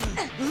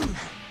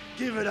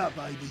Give it up,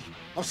 baby.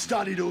 I've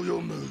studied all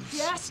your moves.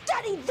 Yeah,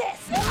 study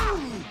this!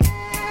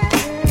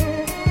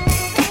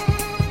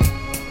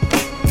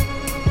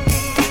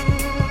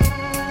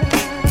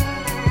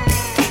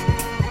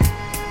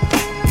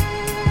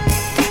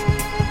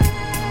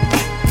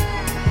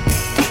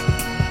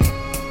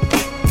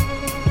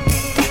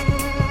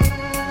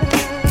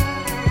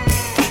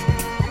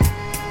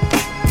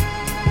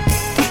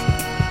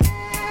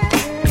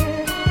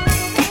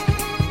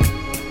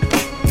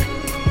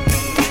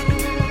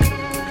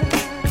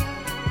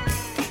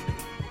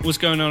 What's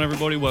going on,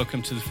 everybody?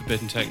 Welcome to the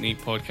Forbidden Technique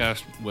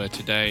podcast, where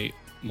today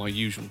my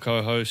usual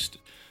co-host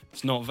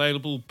is not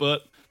available,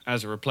 but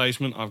as a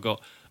replacement, I've got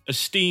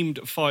esteemed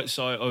Fight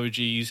Site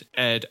OGs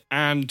Ed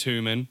and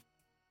Tumen.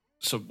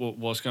 So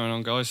what's going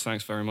on, guys?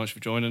 Thanks very much for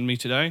joining me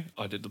today.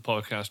 I did the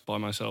podcast by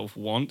myself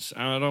once,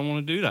 and I don't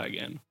want to do that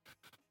again.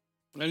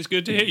 And it's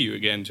good to hear you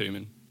again,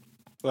 Tumen.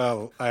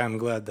 Well, I am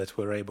glad that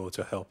we're able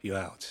to help you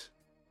out.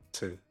 It's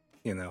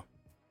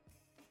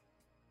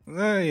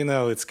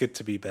good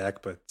to be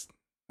back, but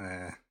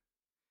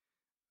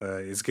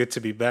it's good to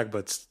be back,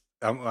 but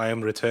I am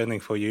returning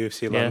for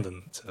UFC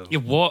London. So. Yeah,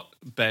 what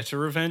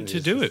better event to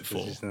do it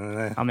for?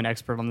 I'm an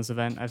expert on this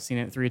event. I've seen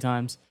it 3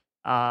 times.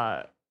 Doing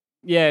a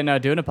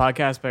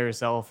podcast by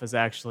yourself is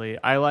actually,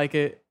 I like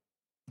it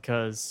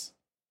because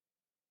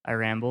I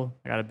ramble.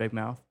 I got a big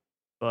mouth,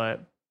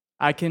 but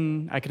I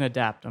can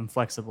adapt. I'm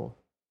flexible.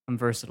 I'm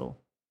versatile.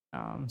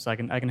 So I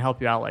can help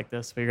you out like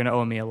this, but you're gonna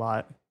owe me a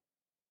lot.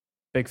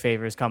 Big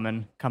favors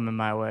coming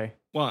my way.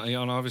 Well,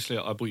 and obviously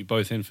I brought you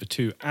both in for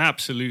 2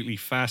 absolutely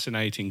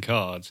fascinating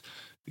cards.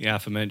 The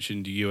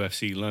aforementioned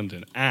UFC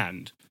London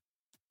and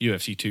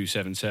UFC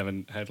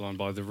 277, headlined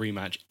by the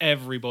rematch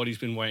everybody's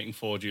been waiting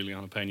for,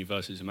 Juliana Pena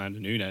versus Amanda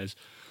Nunes.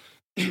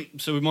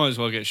 So we might as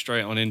well get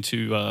straight on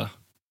into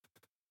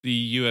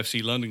the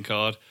UFC London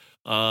card.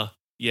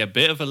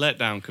 Bit of a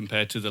letdown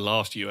compared to the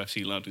last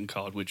UFC London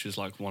card, which is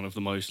like one of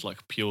the most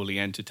like purely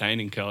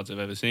entertaining cards I've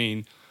ever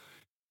seen.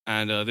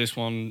 And this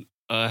one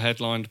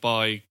headlined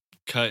by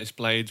Curtis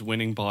Blaydes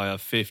winning by a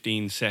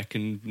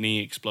 15-second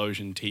knee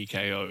explosion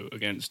TKO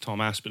against Tom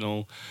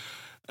Aspinal.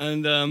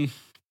 And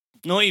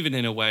not even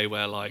in a way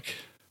where, like,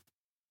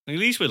 at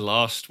least with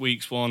last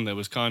week's one, there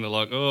was kind of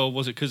like, oh,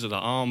 was it because of the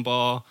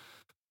armbar?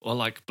 Or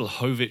like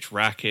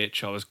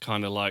Blachowicz-Rakic, I was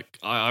kind of like,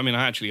 I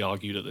actually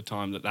argued at the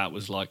time that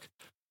was like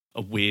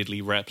a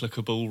weirdly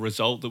replicable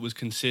result that was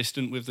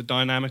consistent with the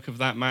dynamic of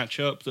that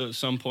matchup, that at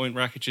some point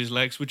Rakic's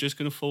legs were just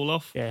going to fall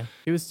off. Yeah,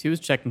 he was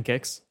checking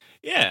kicks.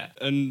 Yeah,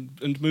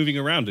 and moving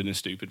around in a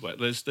stupid way.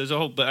 There's a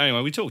whole... But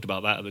anyway, we talked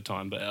about that at the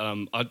time, but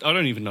I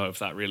don't even know if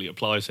that really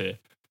applies here.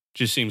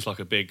 Just seems like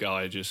a big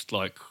guy just,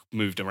 like,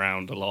 moved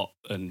around a lot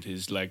and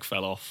his leg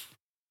fell off.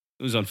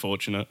 It was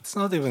unfortunate. It's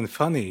not even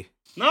funny.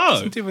 No!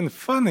 It's not even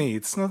funny.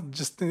 It's not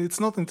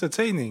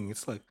entertaining.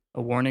 It's like...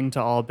 A warning to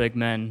all big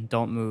men,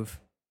 don't move.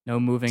 No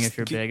moving if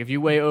you're big. If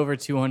you weigh over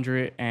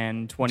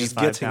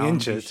 225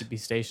 pounds, you should be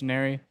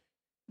stationary.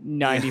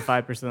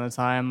 95% of the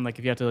time, like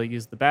if you have to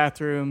use the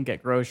bathroom,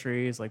 get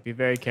groceries, like be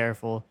very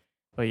careful.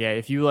 But yeah,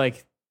 if you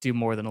like do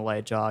more than a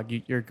light jog,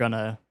 your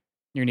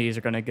knees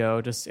are gonna go.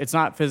 Just, it's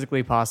not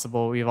physically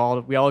possible. We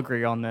all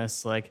agree on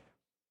this. Like,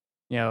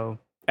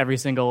 every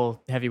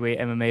single heavyweight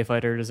MMA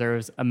fighter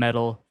deserves a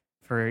medal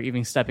for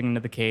even stepping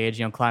into the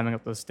cage. Climbing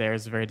up those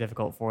stairs is very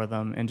difficult for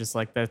them, and just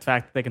like the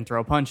fact that they can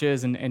throw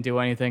punches and do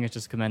anything is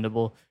just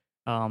commendable.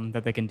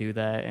 That they can do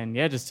that, and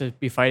yeah, just to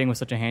be fighting with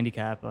such a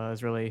handicap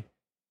is really.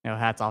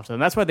 Hats off to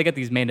them. That's why they get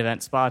these main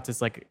event spots.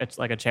 It's like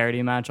a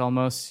charity match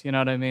almost. You know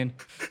what I mean?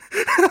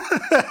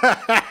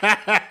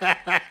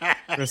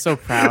 We're so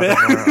proud of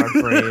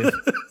our brave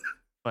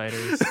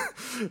fighters,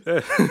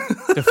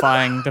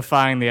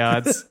 defying the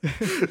odds.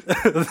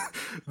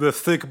 The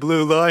thick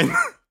blue line,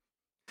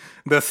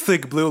 the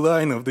thick blue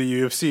line of the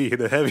UFC,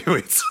 the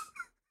heavyweights.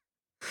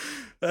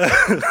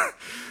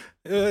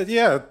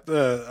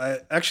 I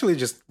actually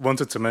just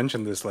wanted to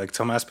mention this. Like,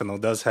 Tom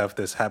Aspinal does have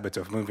this habit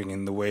of moving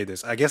in the way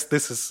I guess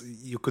this is,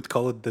 you could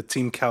call it the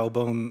Team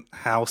Cowbone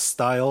House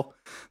style,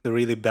 the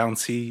really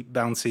bouncy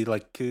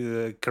like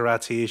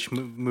karate-ish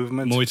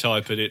movement. Muay Thai,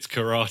 but it's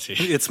karate.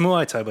 It's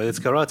Muay Thai, but it's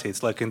karate.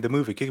 It's like in the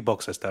movie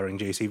Kickboxer starring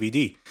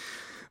JCVD.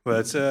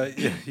 But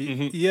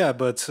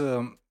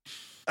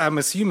I'm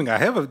assuming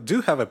I do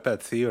have a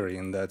pet theory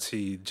in that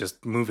he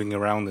just moving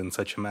around in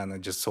such a manner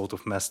just sort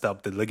of messed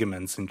up the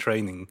ligaments in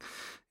training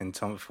in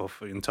Tom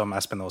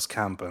Aspinall's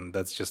camp, and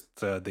that's just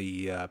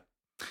the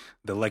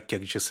leg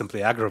kick just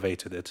simply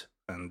aggravated it,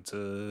 and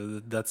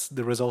that's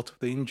the result of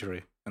the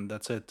injury, and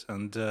that's it.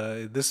 And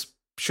this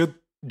should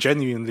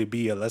genuinely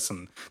be a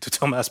lesson to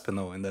Tom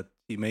Aspinall in that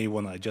he may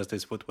want to adjust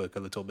his footwork a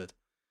little bit,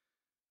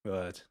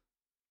 but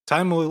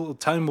time will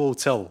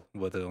tell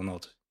whether or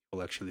not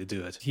will actually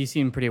do it. He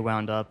seemed pretty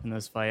wound up in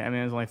this fight. I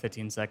mean, it was only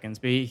 15 seconds,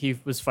 but he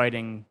was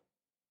fighting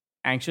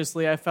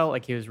anxiously. I felt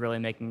like he was really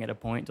making it a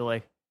point to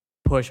like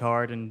push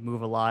hard and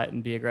move a lot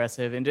and be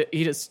aggressive. And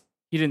he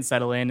didn't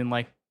settle in. And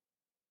like,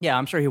 yeah,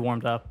 I'm sure he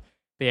warmed up.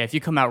 But yeah, if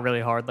you come out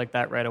really hard like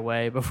that right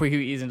away before you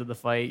ease into the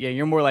fight, yeah,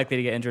 you're more likely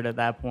to get injured at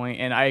that point.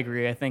 And I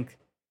agree. I think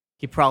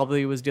he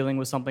probably was dealing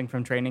with something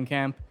from training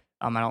camp.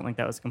 I don't think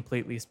that was a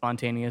completely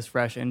spontaneous,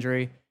 fresh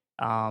injury.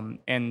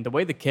 And the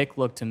way the kick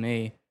looked to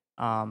me,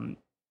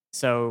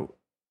 so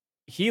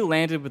he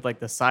landed with like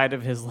the side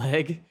of his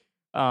leg.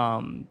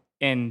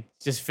 And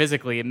just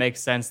physically, it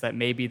makes sense that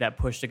maybe that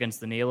pushed against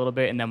the knee a little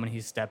bit. And then when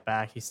he stepped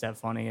back, he stepped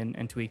funny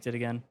and tweaked it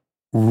again.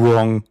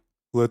 Wrong.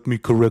 Let me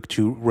correct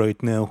you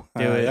right now.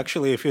 Do it.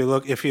 Actually, if you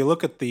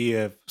look at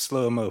the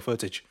slow-mo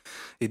footage,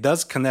 it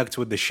does connect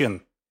with the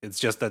shin. It's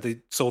just that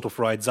it sort of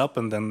rides up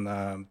and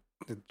then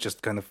it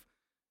just kind of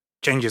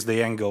changes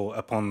the angle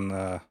upon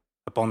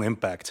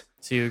impact.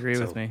 So you agree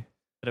with me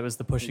that it was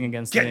the pushing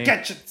against the knee?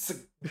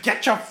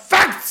 Get your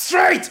facts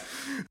straight!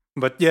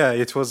 But yeah,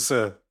 it was.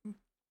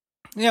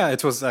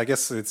 I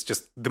guess it's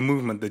just the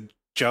movement, the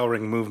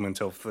jarring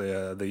movement of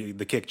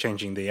the kick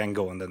changing the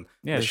angle, and then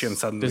the shin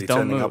suddenly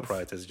turning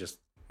upright is just.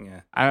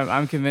 Yeah,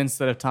 I'm convinced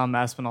that if Tom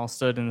Aspinal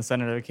stood in the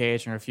center of the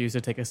cage and refused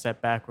to take a step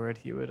backward,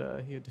 he would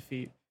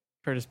defeat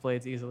Curtis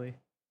Blaydes easily.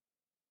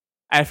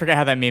 I forget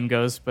how that meme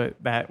goes, but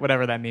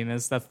whatever that meme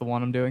is, that's the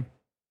one I'm doing.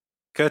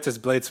 Curtis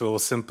Blaydes will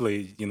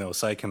simply,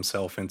 psych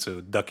himself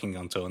into ducking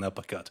onto an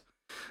uppercut,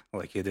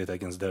 like he did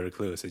against Derek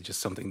Lewis. It's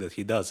just something that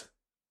he does.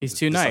 He's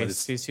too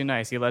nice. He's too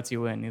nice. He lets you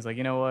win. He's like,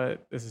 you know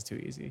what? This is too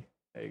easy.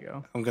 There you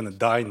go. I'm gonna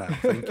die now.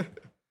 Thank you.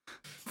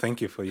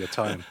 Thank you for your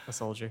time. A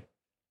soldier.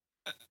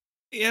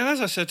 Yeah,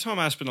 as I said, Tom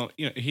Aspinall,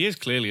 he is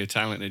clearly a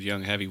talented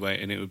young heavyweight,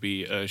 and it would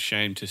be a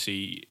shame to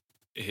see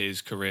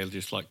his career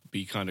just like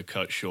be kind of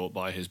cut short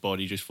by his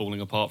body just falling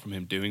apart from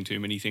him doing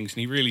too many things. And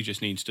he really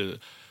just needs to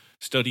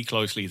study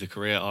closely the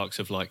career arcs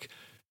of like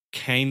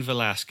Cain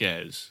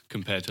Velasquez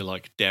compared to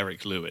like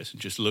Derek Lewis, and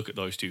just look at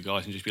those two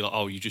guys and just be like,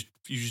 oh, you just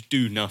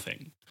do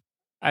nothing.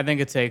 I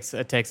think it takes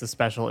a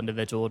special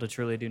individual to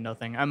truly do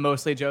nothing. I'm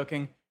mostly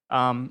joking.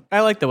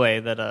 I like the way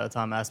that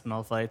Tom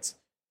Aspinall fights.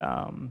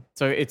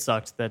 So it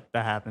sucked that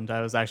happened.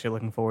 I was actually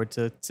looking forward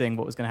to seeing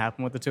what was going to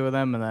happen with the two of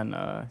them, and then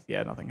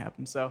nothing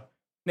happened. So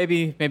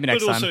maybe next time.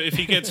 But also, if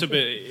he gets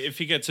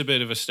a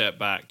bit of a step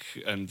back,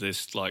 and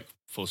this like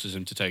forces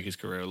him to take his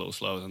career a little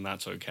slower, then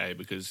that's okay,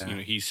 because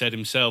he said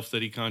himself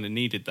that he kind of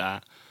needed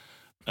that,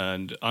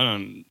 and I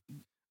don't.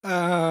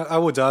 I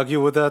would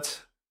argue with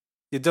that.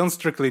 You don't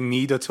strictly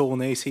need a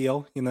torn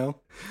ACL,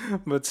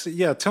 But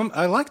yeah,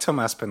 I like Tom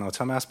Aspinall.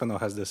 Tom Aspinall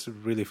has this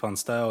really fun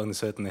style, and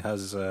certainly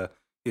has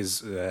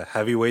he's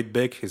heavyweight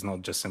big. He's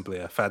not just simply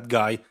a fat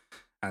guy,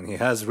 and he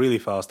has really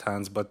fast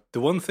hands. But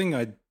the one thing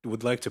I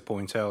would like to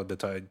point out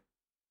that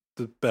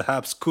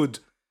perhaps could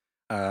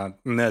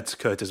net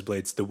Curtis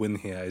Blaydes the win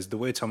here is the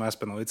way Tom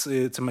Aspinall. It's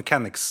a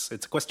mechanics.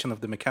 It's a question of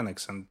the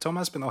mechanics, and Tom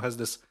Aspinall has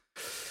this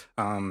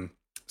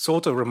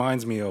sort of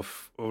reminds me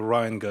of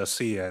Ryan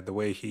Garcia, the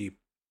way he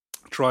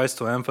tries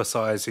to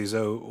emphasize his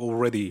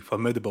already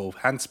formidable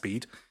hand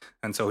speed,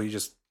 and so he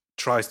just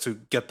tries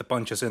to get the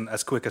punches in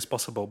as quick as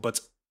possible.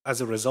 But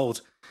as a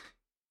result,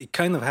 he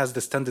kind of has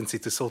this tendency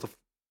to sort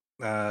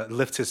of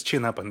lift his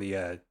chin up in the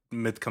air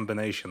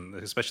mid-combination,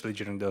 especially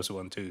during those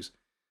 1-2s.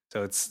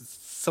 So it's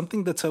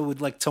something that I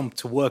would like Tom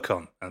to work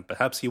on, and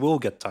perhaps he will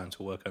get time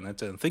to work on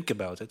it and think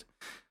about it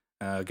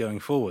going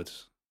forward.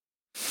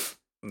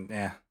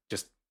 Yeah,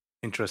 just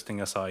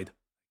interesting aside,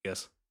 I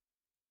guess.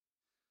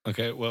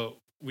 Okay, well,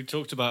 we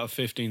talked about a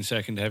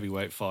 15-second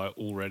heavyweight fight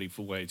already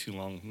for way too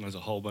long. There's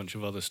a whole bunch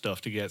of other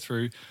stuff to get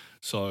through.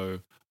 So,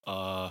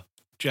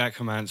 Jack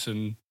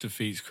Hermansson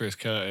defeats Chris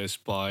Curtis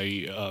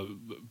by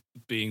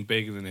being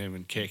bigger than him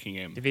and kicking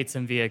him. Defeats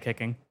him via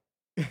kicking.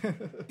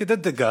 He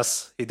did the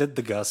Gus,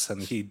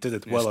 and he did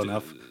it well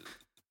enough.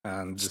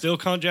 And still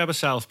can't jab a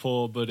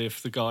southpaw, but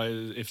if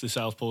the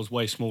southpaw is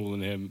way smaller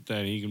than him,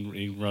 then he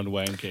can run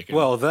away and kick it.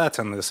 Well, that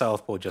and the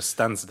southpaw just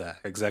stands there,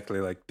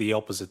 exactly like the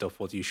opposite of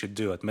what you should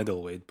do at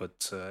middleweight.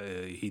 But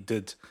he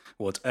did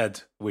what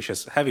Ed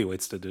wishes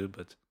heavyweights to do,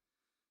 but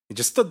he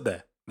just stood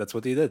there. That's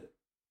what he did,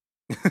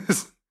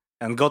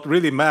 and got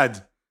really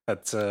mad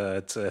at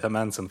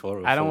Hermansson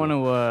for. I don't want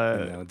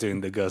to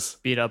doing the Gus.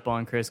 Beat up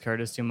on Chris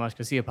Curtis too much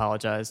because he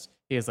apologized.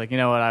 He was like, you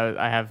know what,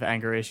 I have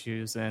anger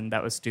issues, and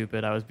that was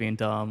stupid. I was being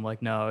dumb.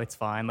 Like, no, it's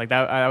fine. Like,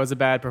 that was a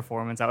bad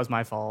performance. That was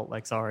my fault.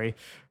 Like, sorry.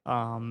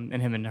 And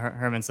him and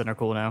Hermansson are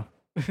cool now.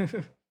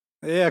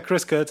 Yeah,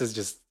 Chris Curtis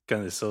just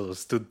kind of sort of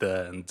stood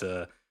there,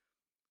 and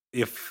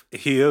if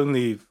he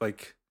only,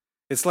 like,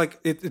 it's like,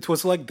 it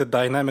was like the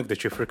dynamic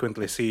that you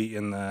frequently see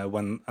in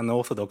when an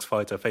orthodox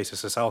fighter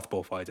faces a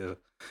southpaw fighter,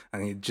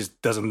 and he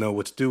just doesn't know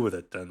what to do with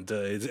it, and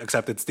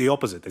except it's the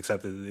opposite,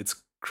 except it's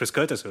Chris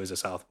Curtis who is a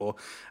southpaw,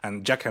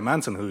 and Jack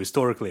Hermansson, who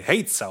historically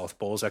hates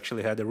southpaws,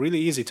 actually had a really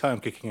easy time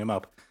kicking him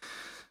up.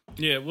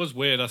 Yeah, it was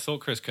weird. I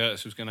thought Chris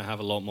Curtis was going to have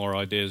a lot more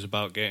ideas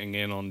about getting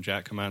in on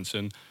Jack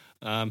Hermansson.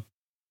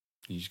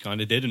 He just kind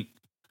of didn't.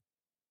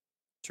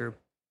 True.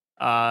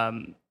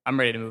 I'm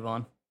ready to move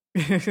on.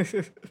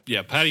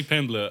 Yeah, Paddy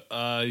Pimblett,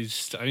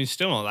 he's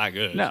still not that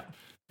good. No.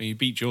 He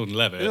beat Jordan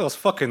Levitt. It was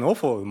fucking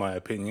awful, in my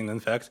opinion, in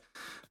fact.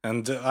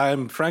 And I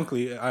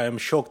am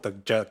shocked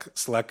that Jack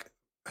Slack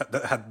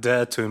had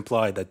dared to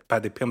imply that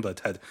Paddy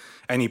Pimblett had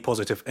any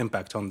positive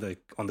impact on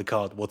the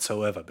card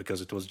whatsoever, because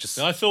it was just.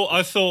 I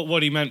thought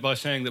what he meant by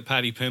saying that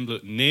Paddy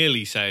Pimblett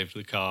nearly saved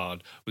the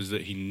card was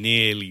that he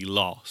nearly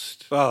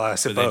lost. Well, I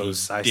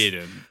suppose I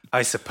didn't.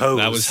 I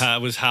suppose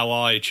that was how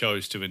I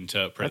chose to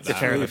interpret that's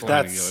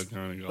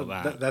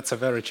that. That's a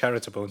very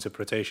charitable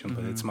interpretation,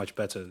 but it's much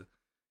better.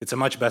 It's a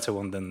much better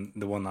one than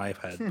the one I've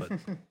had. But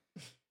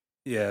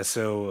yeah,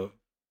 so.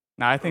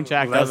 No, I think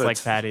Jack does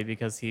like Paddy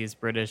because he's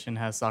British and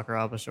has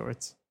Sakuraba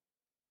shorts.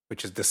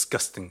 Which is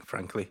disgusting,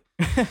 frankly.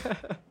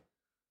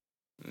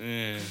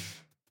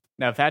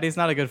 No, Paddy's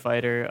not a good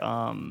fighter,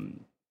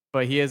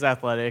 but he is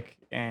athletic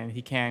and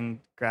he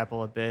can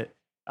grapple a bit.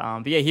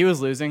 But yeah, he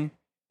was losing,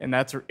 and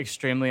that's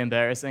extremely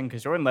embarrassing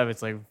because Jordan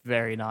Levitt's like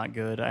very not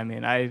good. I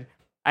mean, I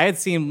had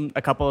seen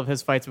a couple of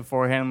his fights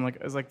beforehand.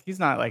 I was like, he's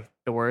not like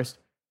the worst.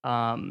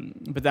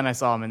 But then I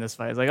saw him in this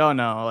fight. I was like, oh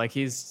no, like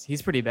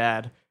he's pretty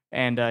bad.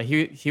 And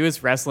he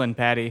was wrestling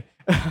Paddy.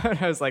 I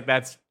was like,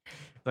 that's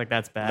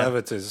bad.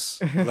 Levitt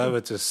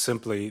is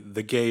simply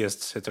the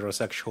gayest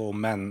heterosexual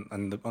man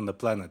on the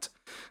planet,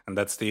 and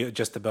that's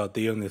just about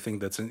the only thing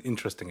that's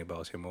interesting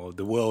about him, or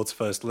the world's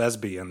first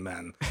lesbian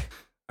man,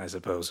 I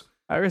suppose.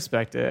 I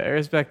respect it. I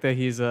respect that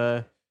he's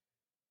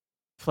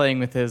playing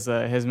with his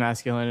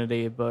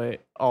masculinity,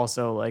 but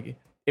also like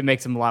it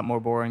makes him a lot more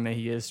boring that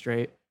he is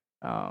straight.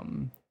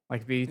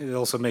 It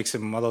also makes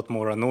him a lot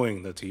more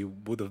annoying that he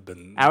would have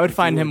been. I would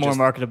find him more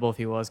marketable if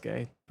he was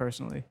gay,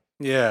 personally.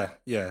 Yeah,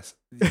 yes,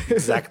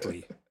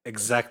 exactly.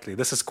 Exactly.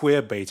 This is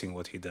queer baiting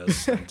what he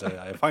does, and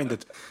I find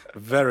it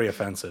very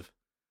offensive.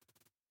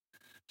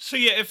 So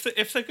yeah,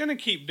 if they're going to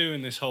keep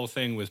doing this whole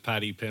thing with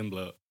Paddy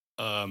Pimblett,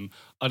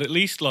 I'd at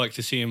least like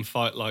to see him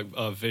fight like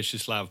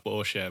Vyacheslav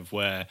Borshev,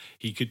 where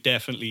he could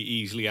definitely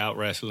easily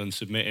out-wrestle and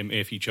submit him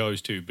if he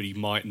chose to, but he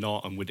might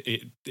not, and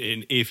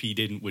if he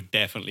didn't, would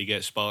definitely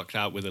get sparked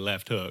out with a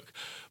left hook.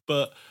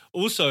 But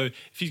also,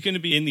 if he's going to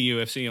be in the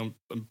UFC,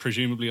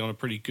 presumably on a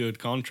pretty good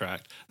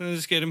contract, then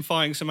let's get him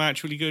fighting some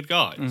actually good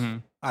guys. Mm-hmm.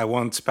 I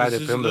want Paddy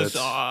Pimblett.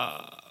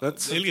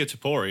 That's Ilya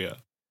Topuria.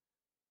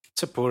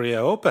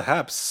 Topuria, or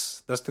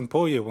perhaps Dustin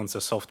Poirier wants a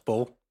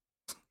softball.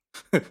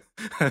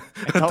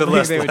 The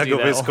last leg of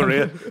his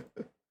career.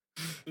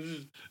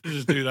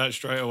 Just do that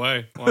straight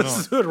away. Why not?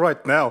 Let's do it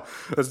right now.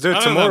 Let's do it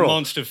I tomorrow. Know that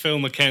monster Phil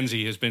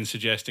McKenzie has been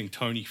suggesting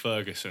Tony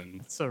Ferguson.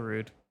 That's so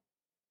rude.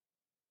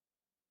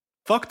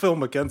 Fuck Phil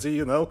McKenzie,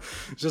 you know?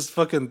 Just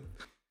fucking...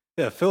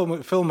 Yeah, Phil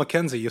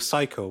McKenzie, you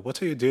psycho. What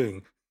are you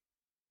doing?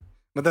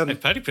 But then...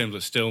 Paddy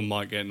Pimblett still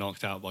might get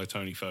knocked out by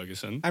Tony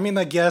Ferguson. I mean,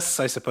 I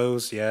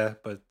suppose, yeah.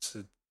 But,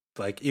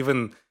 like,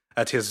 even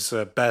at his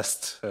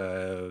best...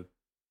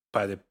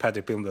 Paddy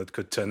Pimblett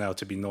could turn out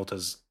to be not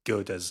as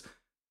good as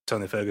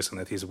Tony Ferguson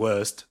at his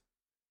worst,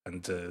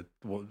 and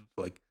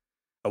like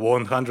a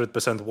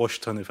 100%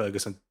 washed Tony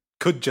Ferguson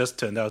could just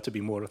turn out to be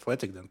more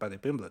athletic than Paddy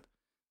Pimblett.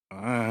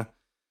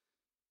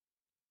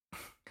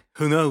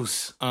 Who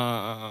knows?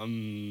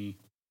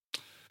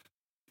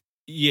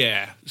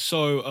 Yeah.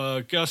 So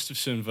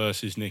Gustafsson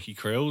versus Nicky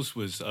Krills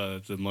was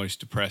the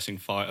most depressing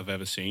fight I've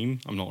ever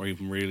seen. I'm not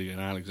even really an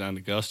Alexander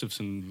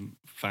Gustafsson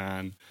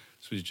fan.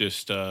 This was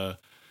just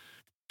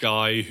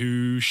guy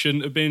who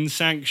shouldn't have been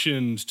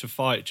sanctioned to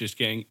fight, just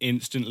getting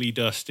instantly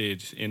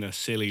dusted in a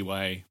silly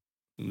way.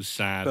 It was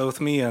sad.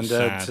 Both me and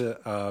Ed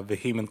are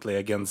vehemently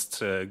against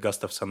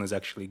Gustafsson is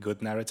actually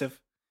good narrative,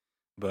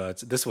 but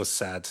this was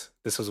sad.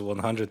 This was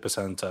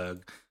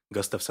 100%.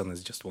 Gustafsson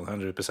is just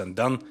 100%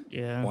 done.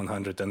 Yeah,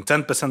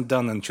 110%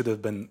 done, and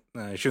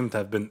shouldn't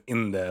have been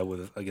in there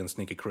against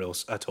Nicky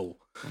Krills at all.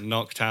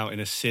 Knocked out in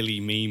a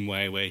silly meme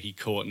way where he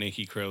caught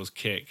Nicky Krills'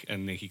 kick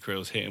and Nicky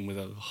Krills hit him with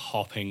a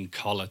hopping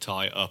collar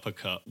tie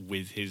uppercut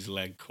with his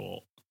leg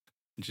caught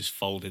and just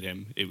folded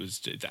him. It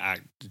was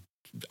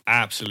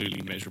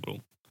absolutely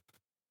miserable.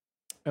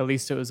 At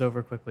least it was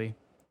over quickly.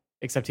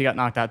 Except he got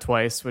knocked out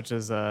twice, which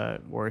is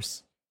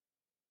worse.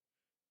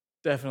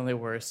 Definitely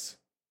worse.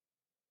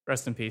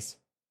 Rest in peace.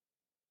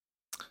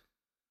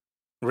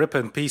 Rip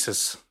in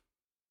pieces.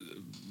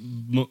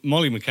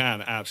 Molly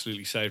McCann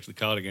absolutely saved the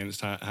card against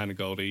Hannah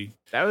Goldie.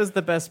 That was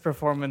the best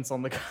performance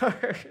on the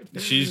card.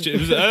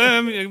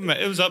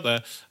 It was up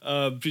there.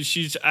 But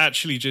she's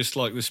actually just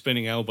like the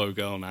spinning elbow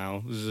girl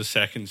now. This is the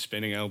second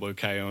spinning elbow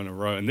KO in a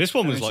row. And this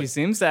one was she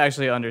seems to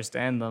actually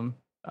understand them.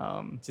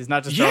 She's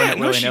not just throwing it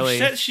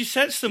willy-nilly. She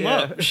sets them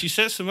up. She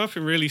sets them up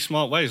in really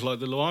smart ways. Like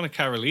the Luana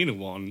Carolina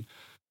one.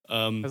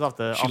 It was off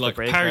the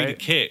break, parried right? a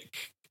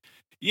kick.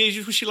 Yeah,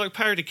 she like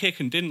parried a kick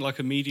and didn't like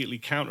immediately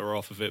counter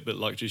off of it, but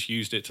like just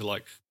used it to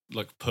like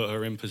put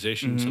her in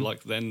position to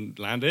like then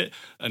land it,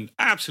 and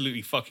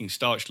absolutely fucking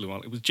starched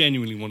Luana. It was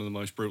genuinely one of the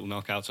most brutal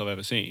knockouts I've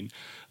ever seen.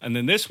 And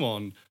then this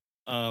one,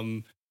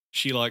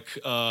 she like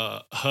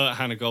hurt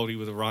Hannah Goldie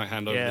with a right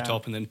hand over the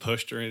top, and then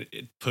pushed her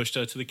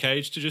to the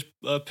cage to just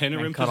pin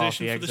her in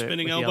position for the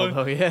spinning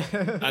elbow.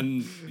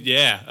 and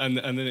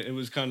then it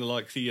was kind of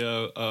like the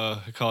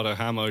Ricardo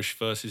Hamos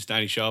versus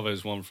Danny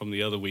Chavez one from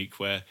the other week,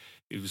 where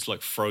He was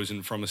like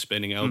frozen from a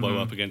spinning elbow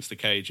up against the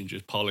cage and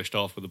just polished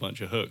off with a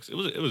bunch of hooks. It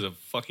was a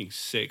fucking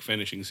sick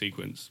finishing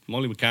sequence.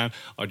 Molly McCann,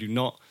 I do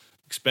not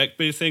expect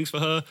big things for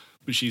her,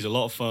 but she's a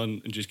lot of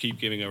fun, and just keep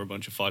giving her a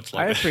bunch of fights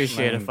like I that.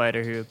 appreciate a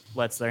fighter who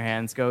lets their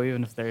hands go,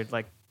 even if they're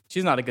like,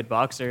 she's not a good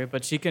boxer,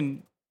 but she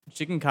can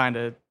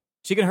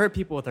hurt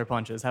people with her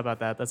punches. How about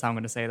that? That's how I'm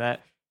going to say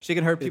that. She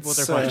can hurt people with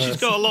her punches. She's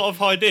got a lot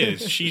of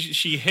ideas.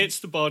 She hits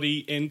the body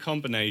in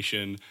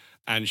combination,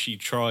 and she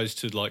tries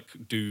to like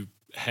do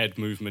head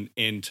movement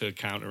into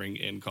countering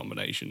in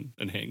combination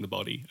and hitting the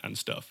body and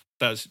stuff.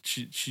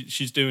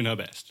 She's doing her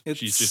best.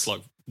 She's just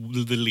like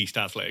the least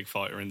athletic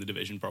fighter in the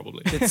division,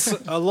 probably. It's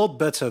a lot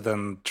better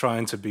than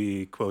trying to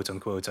be quote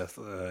unquote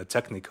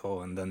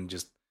technical and then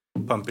just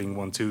pumping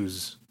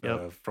 1-2s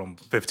from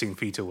 15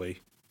 feet away.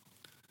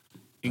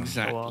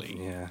 Exactly.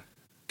 Yeah,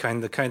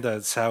 kind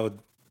of soured.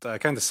 I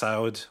kind of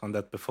soured on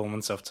that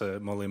performance after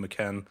Molly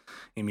McCann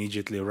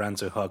immediately ran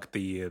to hug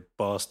the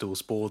Barstool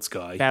Sports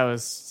guy. That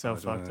was so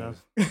fucked up.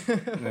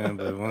 Yeah,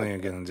 but what are you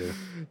gonna do?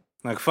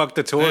 Like, fuck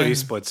the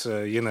Tories, but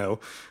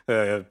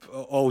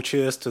all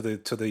cheers to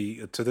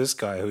this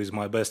guy who is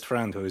my best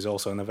friend, who is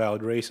also an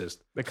avowed racist.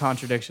 The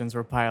contradictions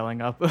were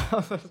piling up.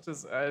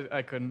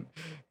 I couldn't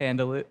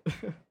handle it.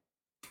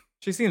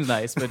 She seems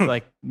nice, but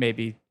like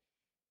maybe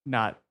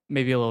not.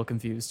 Maybe a little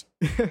confused.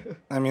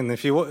 I mean,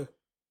 if you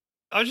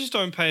I just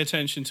don't pay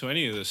attention to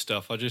any of this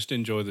stuff. I just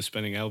enjoy the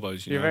spinning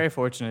elbows. You're very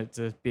fortunate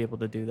to be able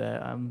to do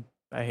that.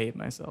 I hate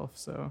myself,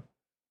 so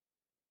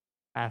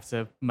I have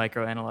to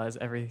microanalyze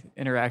every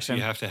interaction.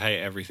 You have to hate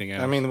everything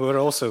else. I mean, we're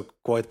also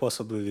quite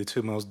possibly the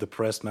two most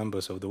depressed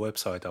members of the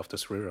website after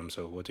Sriram,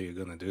 so what are you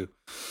going to do?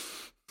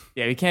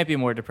 Yeah, you can't be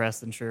more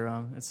depressed than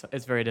Sriram.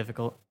 It's very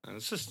difficult.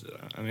 It's just,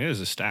 I mean, it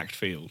is a stacked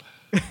field.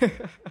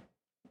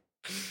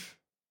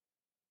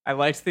 I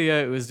liked the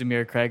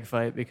Uzdemir Craig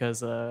fight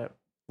because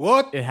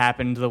what it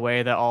happened the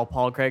way that all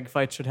Paul Craig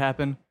fights should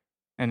happen,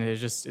 and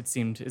it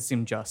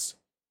seemed just.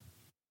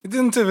 He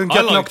didn't even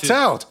get knocked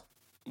out.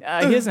 He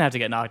doesn't have to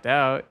get knocked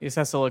out. He just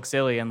has to look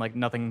silly and like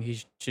nothing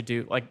he should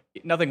do. Like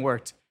nothing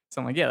worked. So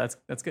I'm like, yeah,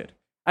 that's good.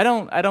 I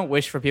don't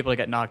wish for people to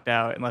get knocked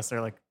out unless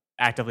they're like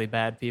actively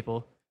bad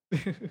people.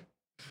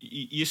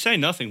 You say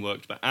nothing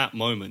worked, but at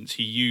moments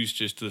he used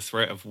just the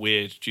threat of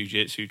weird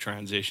jiu-jitsu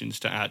transitions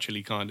to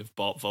actually kind of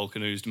bop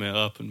Volkan Oezdemir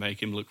up and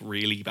make him look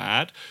really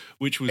bad,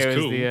 which was cool. It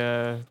was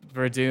the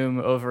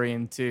Verdum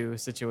Overeem 2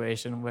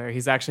 situation where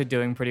he's actually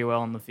doing pretty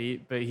well on the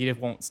feet, but he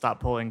won't stop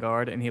pulling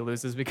guard and he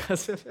loses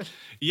because of it.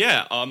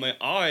 Yeah, I mean,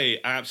 I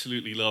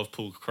absolutely love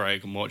Paul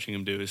Craig and watching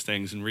him do his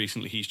things, and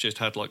recently he's just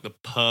had like the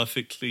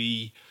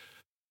perfectly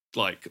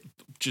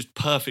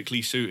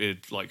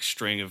suited like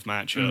string of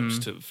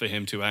matchups for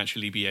him to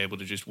actually be able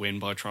to just win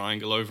by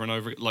triangle over and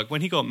over. Like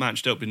when he got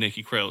matched up with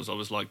Nicky Krills, I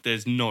was like,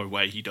 there's no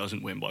way he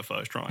doesn't win by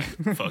first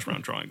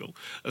round triangle.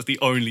 That's the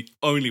only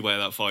way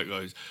that fight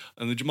goes.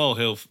 And the Jamal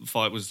Hill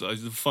fight was the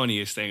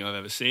funniest thing I've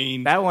ever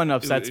seen. That one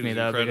upsets me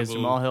though, incredible. because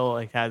Jamal Hill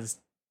like has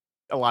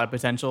a lot of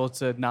potential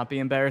to not be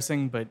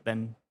embarrassing, but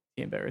then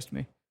he embarrassed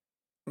me.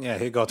 Yeah,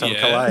 he got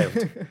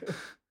Ankalaeved.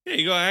 Yeah,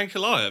 he got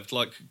Ankalaeved.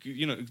 Like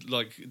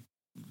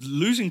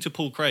losing to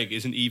Paul Craig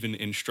isn't even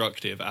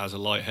instructive as a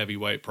light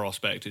heavyweight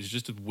prospect. It's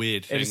just a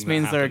weird thing. It just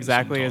means they're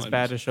exactly as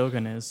bad as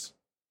Shogun is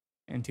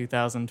in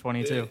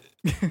 2022.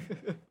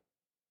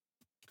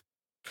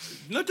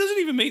 No, it doesn't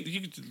even mean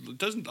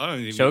I don't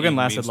even. Shogun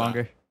lasted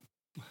longer.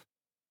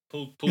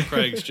 Paul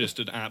Craig's just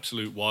an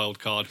absolute wild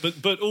card.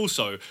 But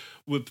also,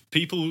 with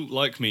people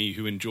like me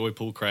who enjoy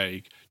Paul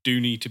Craig, do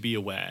need to be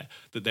aware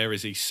that there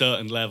is a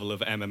certain level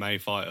of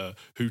MMA fighter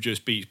who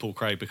just beats Paul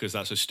Craig because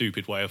that's a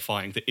stupid way of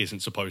fighting that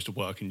isn't supposed to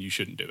work and you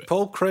shouldn't do it.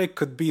 Paul Craig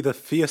could be the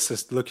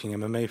fiercest looking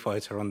MMA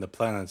fighter on the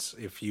planet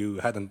if you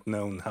hadn't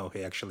known how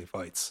he actually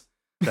fights.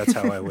 That's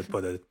how I would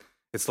put it.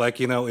 It's like,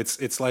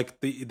 it's like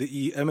the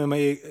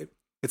MMA...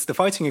 It's the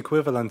fighting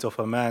equivalent of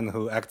a man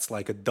who acts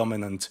like a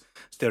dominant,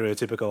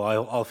 stereotypical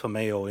alpha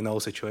male in all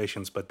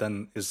situations, but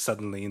then is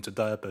suddenly into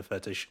diaper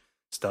fetish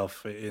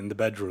stuff in the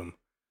bedroom.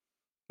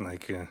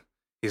 Like,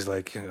 he's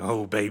like,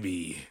 oh,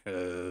 baby,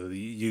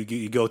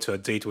 you go to a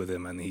date with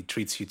him and he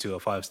treats you to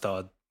a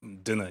 5-star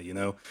dinner,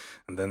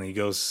 and then he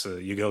goes,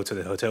 you go to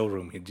the hotel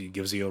room, he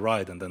gives you a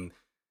ride, and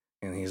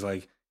he's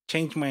like,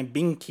 change my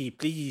binky,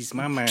 please,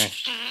 mama.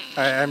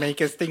 I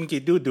make a stinky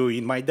doo-doo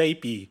in my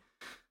diaper.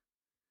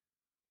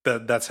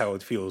 That's how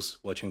it feels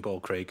watching Paul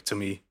Craig to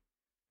me.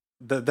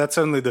 That's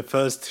only the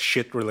first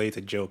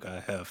shit-related joke I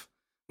have,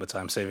 but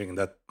I'm saving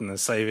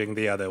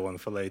the other one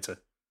for later.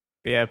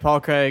 Yeah, Paul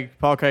Craig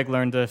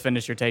learned to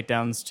finish your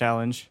takedowns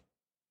challenge.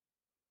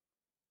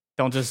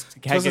 Don't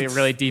just get a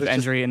really deep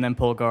injury and then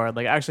pull guard.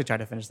 Like, actually try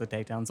to finish the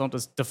takedowns. Don't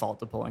just default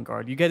to pulling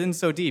guard. You get in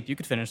so deep, you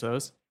could finish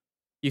those.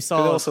 You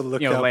saw,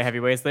 light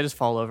heavyweights, they just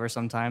fall over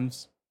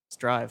sometimes.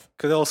 Drive.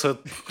 Could also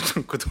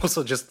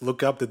just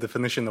look up the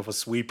definition of a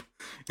sweep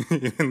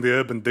in the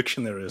Urban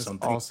Dictionary or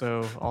something.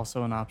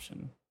 Also an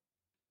option.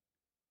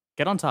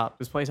 Get on top.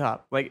 Just play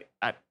top. Like,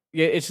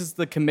 it's just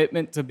the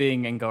commitment to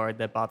being in guard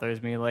that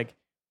bothers me. Like,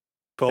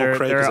 Paul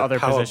Craig is are other a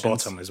power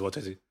positions. bottom, is what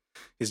it is.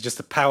 He's just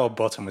a power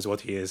bottom is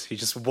what he is. He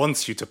just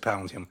wants you to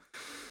pound him.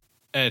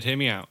 Ed, hear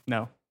me out.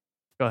 No.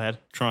 Go ahead.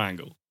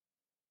 Triangle.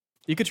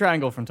 You could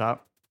triangle from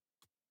top.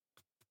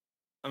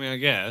 I mean, I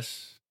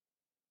guess.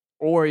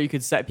 Or you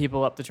could set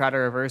people up to try to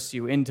reverse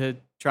you into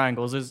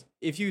triangles.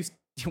 If you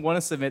want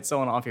to submit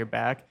someone off your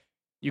back,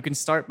 you can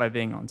start by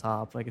being on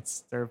top. Like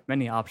there are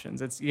many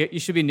options. You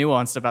should be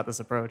nuanced about this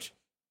approach.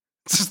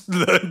 Just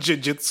learn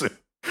jiu-jitsu.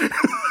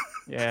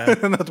 Yeah.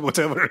 Not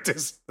whatever it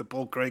is that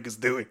Paul Craig is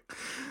doing.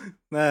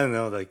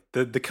 No, like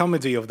the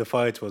comedy of the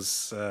fight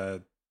was,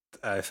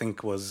 I think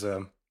it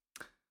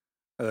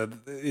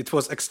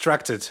was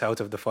extracted out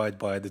of the fight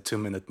by the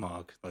 2-minute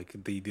mark. Like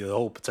the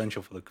whole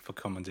potential for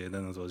comedy, and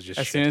then it was just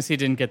as soon as he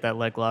didn't get that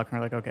leg lock, we're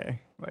like, okay,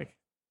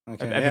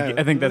 okay,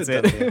 I think that's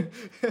it.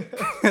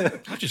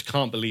 I just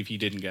can't believe he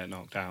didn't get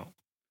knocked out.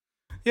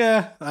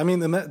 Yeah, I mean,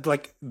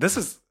 like this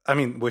is. I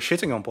mean, we're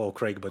shitting on Paul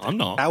Craig, but I'm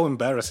not. How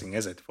embarrassing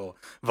is it for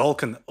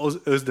Volkan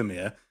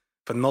Ozdemir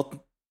for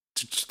not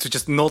to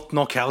just not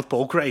knock out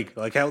Paul Craig?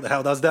 Like how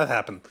does that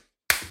happen?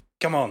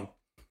 Come on.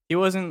 He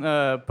wasn't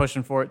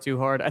pushing for it too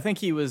hard. I think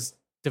he was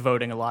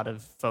devoting a lot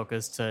of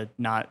focus to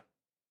not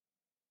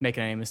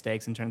making any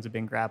mistakes in terms of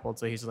being grappled.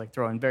 So he's just like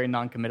throwing very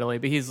non-committally.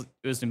 But he's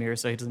Ozdemir,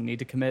 so he doesn't need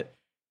to commit.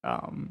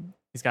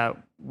 He's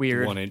got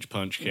weird 1-inch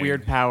punch king.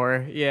 Weird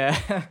power.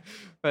 Yeah.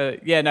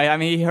 But yeah, no, I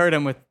mean, he hurt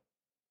him with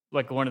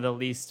like one of the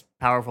least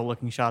powerful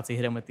looking shots he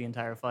hit him with the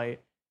entire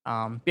fight.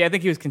 But yeah, I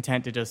think he was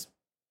content to just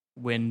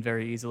win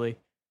very easily,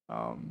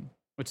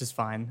 which is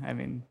fine. I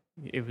mean,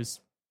 he was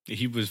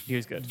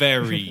good.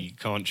 Very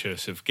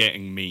conscious of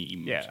getting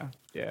memed.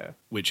 Yeah.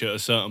 Which at a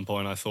certain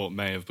point I thought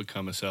may have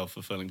become a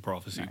self-fulfilling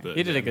prophecy. But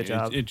he did a good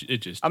job. It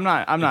just. I'm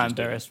not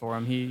embarrassed for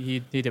him.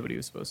 He did what he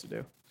was supposed to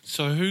do.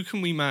 So who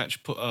can we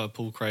match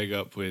Paul Craig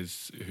up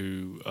with?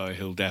 Who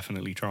he'll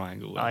definitely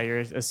triangle with? You're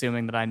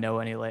assuming that I know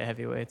any light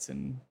heavyweights,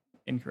 and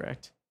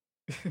incorrect.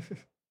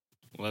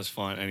 Well, that's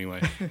fine.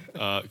 Anyway,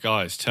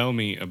 guys, tell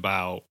me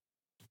about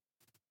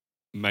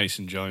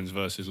Mason Jones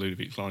versus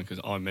Ludovic Klein, because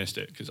I missed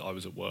it because I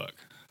was at work.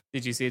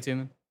 Did you see it,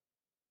 Tumen?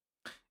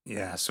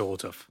 Yeah,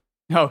 sort of.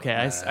 Okay,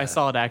 I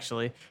saw it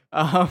actually.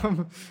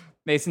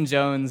 Mason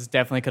Jones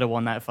definitely could have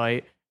won that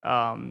fight.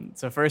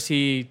 So first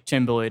he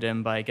chin bullied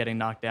him by getting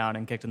knocked down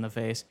and kicked in the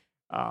face.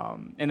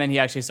 And then he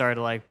actually started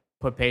to like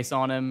put pace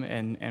on him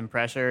and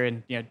pressure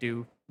and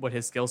do what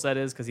his skill set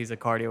is, because he's a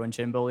cardio and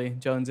chin bully,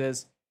 Jones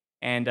is.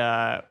 And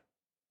I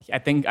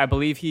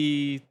believe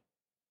he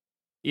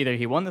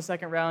won the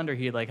second round or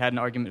he like had an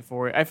argument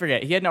for it. I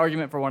forget. He had an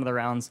argument for one of the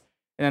rounds.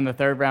 And then the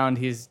third round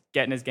he's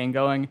getting his game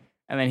going.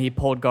 And then he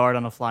pulled guard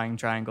on a flying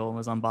triangle and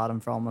was on bottom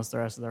for almost the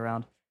rest of the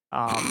round.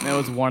 It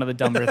was one of the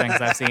dumber things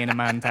I've seen in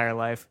my entire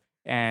life.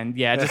 And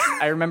yeah,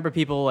 I remember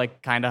people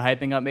like kind of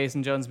hyping up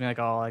Mason Jones, being like,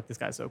 "Oh, like this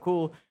guy's so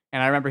cool."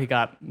 And I remember he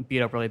got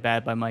beat up really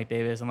bad by Mike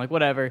Davis. I'm like,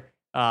 whatever.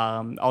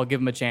 I'll give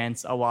him a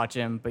chance. I'll watch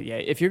him. But yeah,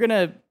 if you're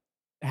gonna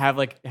have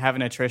an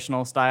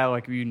attritional style,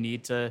 like you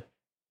need to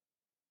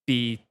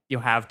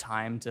have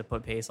time to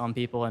put pace on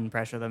people and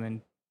pressure them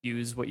and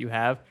use what you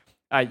have.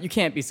 You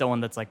can't be someone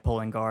that's like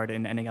pulling guard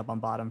and ending up on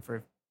bottom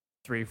for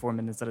 3-4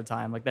 minutes at a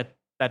time. Like that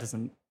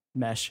doesn't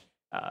mesh.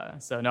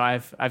 So no,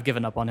 I've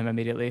given up on him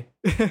immediately.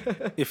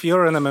 If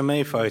you're an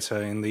MMA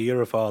fighter in the year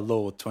of our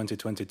Lord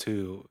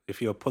 2022,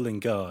 if you're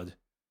pulling guard,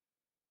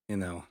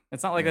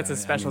 it's not like that's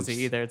his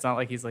specialty either. It's not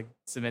like he's like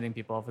submitting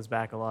people off his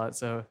back a lot.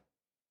 So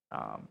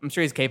I'm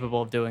sure he's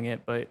capable of doing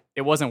it, but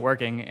it wasn't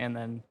working. And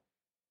then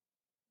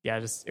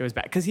it was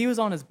bad because he was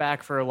on his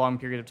back for a long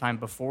period of time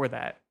before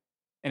that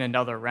in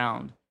another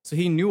round. So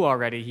he knew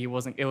already it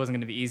wasn't going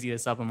to be easy to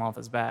sub him off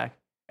his back.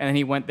 And then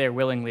he went there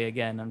willingly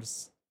again.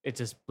 It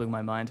just blew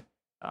my mind.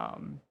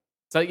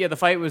 So yeah, the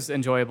fight was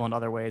enjoyable in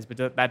other ways, but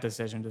that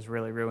decision just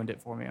really ruined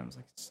it for me. I was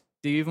like,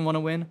 do you even want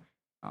to win?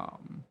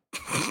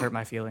 It hurt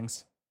my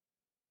feelings.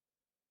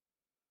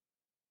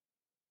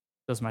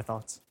 Those are my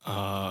thoughts.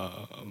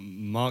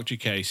 Mark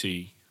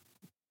Jacasey,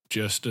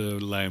 just a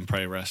lay and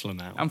pray wrestler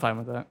now. I'm fine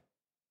with that.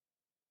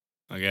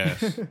 I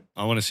guess.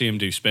 I want to see him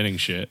do spinning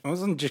shit.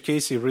 Wasn't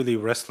Jacasey really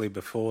wrestling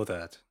before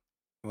that?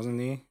 Wasn't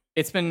he?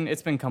 It's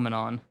been coming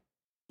on.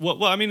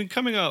 Well, I mean,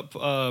 coming up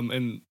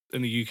in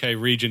the UK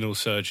regional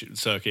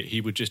circuit,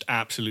 he would just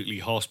absolutely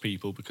hoss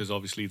people because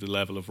obviously the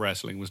level of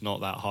wrestling was not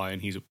that high,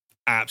 and he's an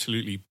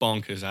absolutely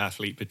bonkers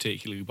athlete,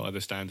 particularly by the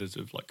standards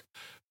of like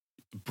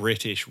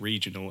British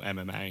regional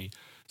MMA.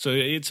 So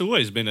it's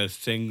always been a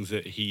thing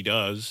that he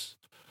does.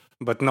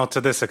 But not to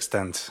this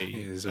extent.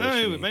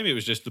 Maybe it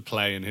was just the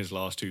play in his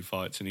last two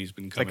fights, and he's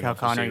been coming like how off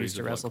Conor a series used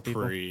to of wrestle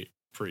people.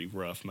 Pretty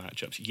rough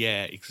matchups.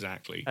 Yeah,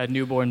 exactly. A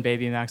newborn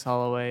baby Max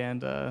Holloway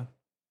and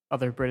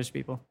other British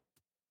people.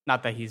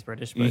 Not that he's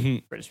British, but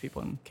British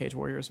people in Cage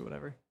Warriors or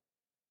whatever.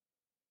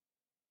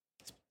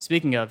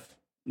 Speaking of,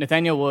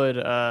 Nathaniel Wood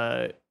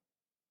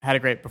had a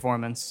great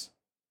performance.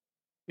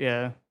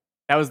 Yeah.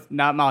 That was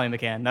not Molly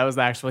McCann. That was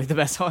actually the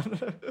best one.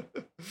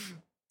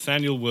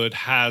 Nathaniel Wood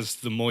has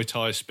the Muay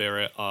Thai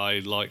spirit. I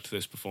liked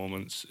this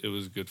performance. It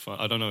was good fun.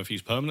 I don't know if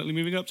he's permanently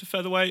moving up to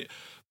featherweight,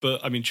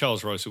 but I mean,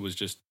 Charles Rosa was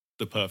just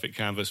the perfect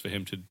canvas for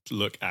him to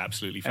look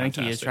absolutely fantastic.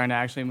 I think he is trying to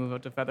actually move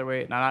up to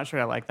featherweight, and I'm not sure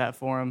I like that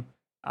for him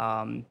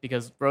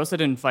because Rosa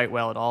didn't fight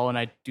well at all, and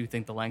I do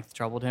think the length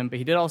troubled him. But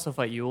he did also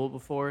fight Ewell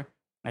before.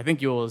 I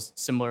think Ewell is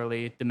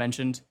similarly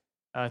dimensioned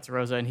to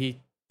Rosa, and he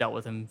dealt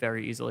with him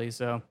very easily.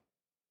 So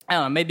I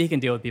don't know, maybe he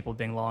can deal with people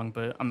being long,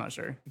 but I'm not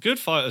sure. Good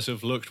fighters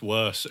have looked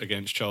worse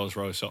against Charles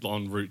Rosa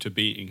en route to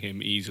beating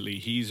him easily.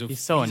 He's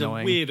so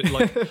annoying. Weird,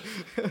 like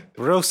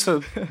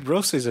Rosa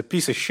is a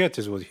piece of shit,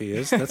 is what he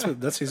is.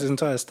 That's his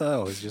entire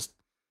style. He's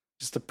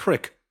just a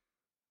prick.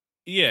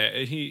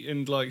 Yeah,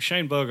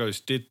 Shane Burgos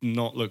did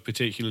not look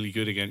particularly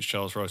good against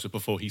Charles Rosa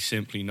before he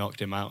simply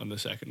knocked him out in the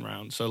second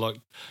round. So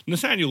like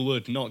Nathaniel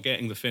Wood not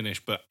getting the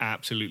finish, but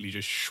absolutely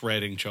just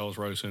shredding Charles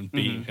Rosa and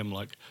beating him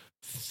like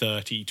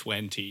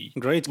 30-20.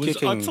 Great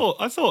kicking.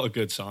 I thought a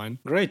good sign.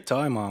 Great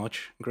time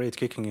arch. Great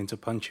kicking into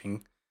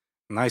punching.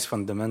 Nice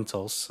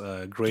fundamentals.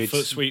 Great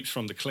foot sweeps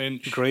from the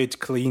clinch. Great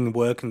clean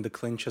work in the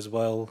clinch as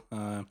well.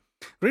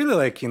 Really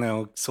like,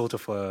 sort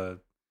of a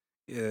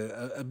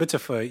bit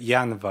of a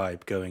Jan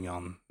vibe going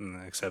on,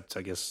 except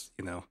I guess,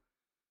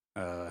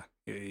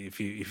 if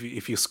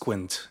you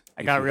squint.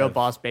 I got real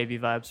Boss Baby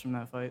vibes from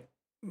that fight.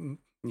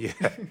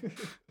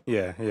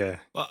 Yeah.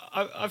 Well,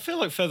 I feel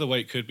like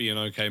featherweight could be an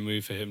okay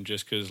move for him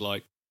just because,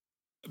 like,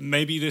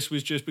 maybe this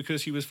was just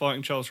because he was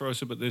fighting Charles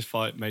Rosa, but this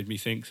fight made me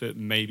think that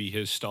maybe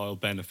his style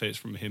benefits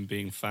from him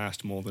being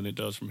fast more than it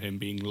does from him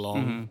being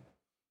long.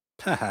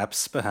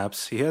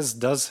 Perhaps. He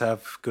does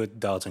have good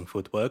darting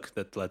footwork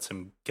that lets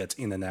him get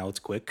in and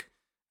out quick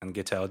and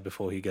get out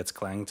before he gets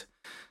clanked.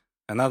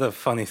 Another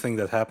funny thing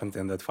that happened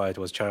in that fight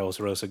was Charles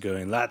Rosa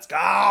going, let's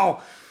go,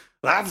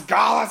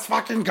 let's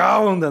fucking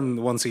go. And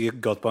then once he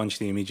got punched,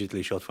 he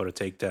immediately shot for a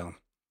takedown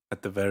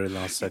at the very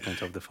last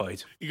second of the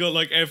fight. He got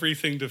like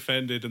everything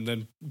defended and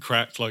then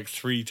cracked like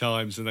 3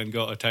 times and then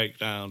got a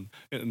takedown.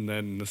 And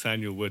then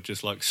Nathaniel Wood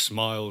just like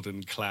smiled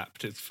and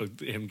clapped for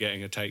him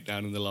getting a takedown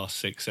in the last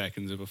 6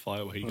 seconds of a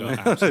fight where he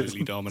got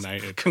absolutely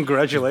dominated.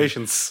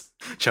 Congratulations,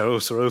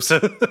 Charles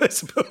Rosa, I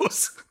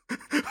suppose,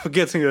 for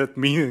getting a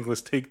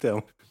meaningless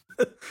takedown.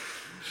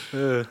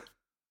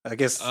 I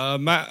guess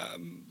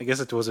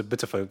it was a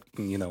bit of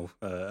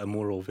a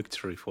moral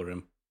victory for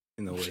him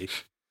in a way.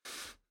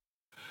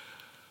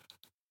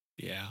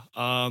 Yeah.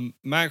 Makwan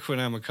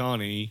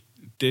Amakani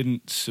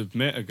didn't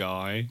submit a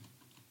guy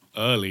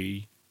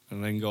early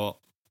and then got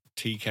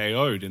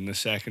TKO'd in the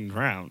second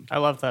round. I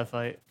loved that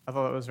fight. I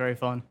thought it was very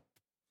fun.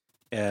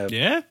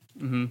 Yeah?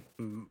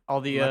 Mm-hmm.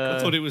 All the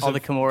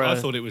Kimura. I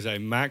thought it was a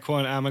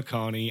Makwan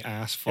Amakani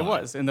ass fight. It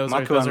was, and those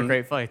are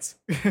great fights.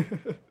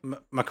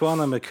 Makwan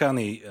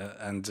Amakani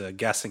and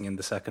gassing in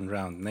the second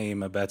round.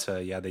 Name a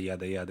better yada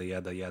yada yada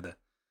yada yada.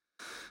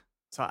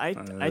 So I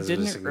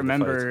didn't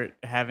remember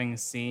having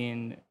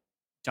seen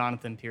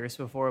Jonathan Pierce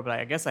before, but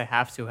I guess I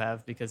have to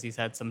have because he's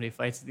had so many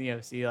fights in the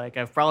UFC. Like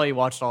I've probably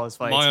watched all his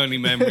fights. My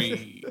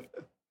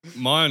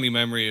only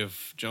memory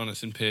of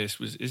Jonathan Pierce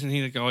isn't he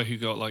the guy who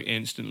got like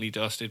instantly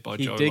dusted by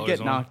Joe Lozon? He did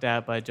get knocked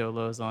out by Joe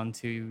Lozon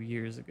 3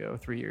 years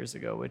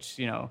ago, which,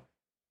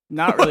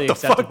 not really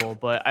acceptable,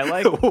 but I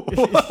like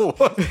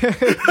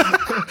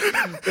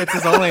it's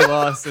his only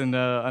loss in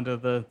under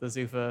the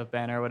Zuffa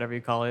banner, or whatever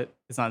you call it.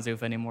 It's not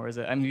Zuffa anymore, is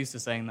it? I'm used to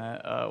saying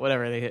that.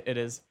 Whatever it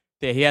is.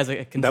 Yeah, he has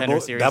a contender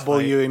series.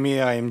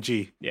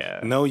 WMEIMG.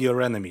 Yeah. Know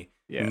your enemy.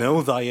 Yeah.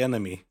 Know thy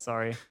enemy.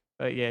 Sorry.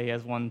 But yeah, he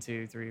has 1,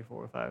 2, 3,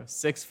 4, 5,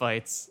 6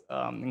 fights,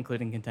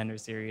 including contender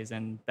series,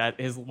 and that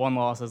his one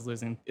loss is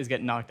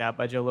getting knocked out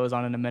by Joe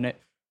Lozon in a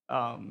minute.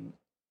 And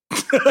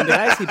the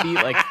guys he beat,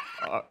 like,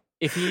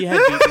 if he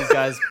had beat these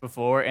guys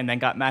before and then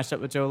got matched up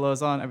with Joe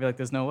Lozon, I'd be like,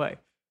 there's no way.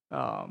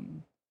 But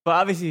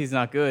obviously he's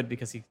not good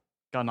because he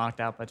got knocked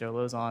out by Joe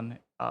Lozon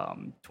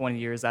 20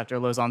 years after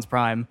Lozon's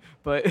prime.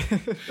 But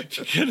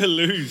you're going to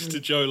lose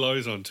to Joe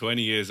Lozon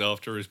 20 years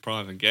after his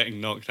prime, and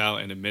getting knocked out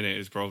in a minute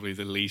is probably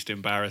the least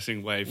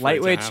embarrassing way for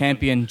lightweight it to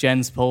champion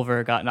Jens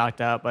Pulver got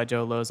knocked out by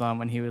Joe Lozon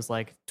when he was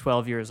like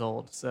 12 years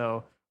old.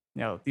 So,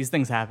 these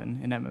things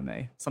happen in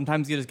MMA.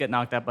 Sometimes you just get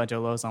knocked out by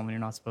Joe Lozon when you're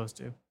not supposed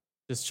to.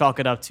 Just chalk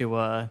it up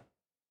to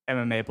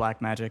MMA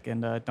black magic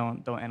and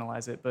don't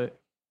analyze it. But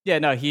yeah,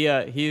 no,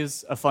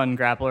 he's a fun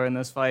grappler in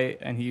this fight,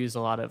 and he used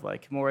a lot of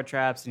like Kimura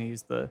traps, and he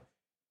used the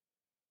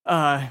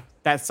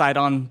that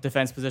side-on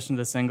defense position of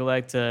the single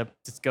leg to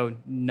just go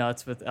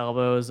nuts with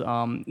elbows.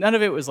 None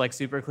of it was like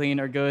super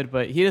clean or good,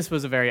 but he just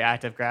was a very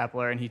active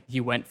grappler, and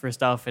he went for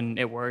stuff, and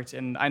it worked.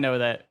 And I know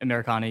that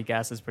Americani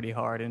gasses pretty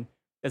hard, and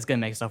it's gonna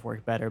make stuff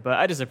work better. But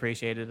I just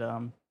appreciated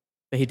that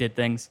he did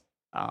things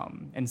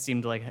and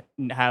seemed to like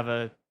have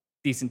a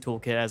decent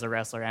toolkit as a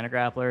wrestler and a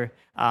grappler.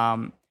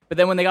 But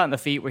then when they got in the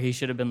feet where he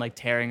should have been like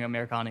tearing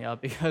Americani up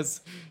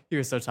because he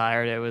was so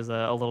tired, it was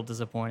a little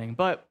disappointing.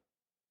 But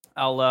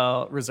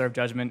I'll reserve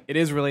judgment. It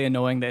is really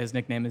annoying that his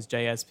nickname is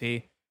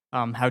JSP.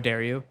 How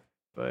dare you?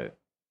 But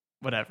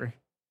whatever.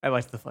 I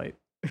liked the fight.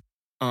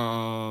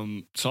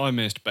 So I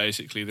missed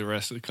basically the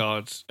rest of the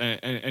cards.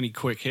 Any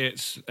quick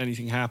hits?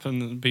 Anything happen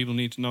that people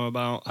need to know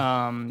about?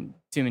 Tumen,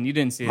 you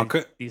didn't see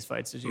these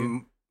fights, did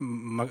you?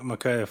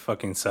 Makaya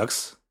fucking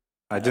sucks.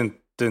 I didn't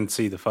didn't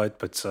see the fight,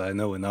 but I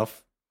know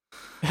enough.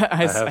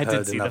 I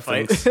did see the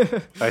fight.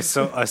 I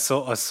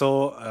saw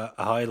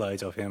a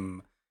highlight of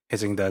him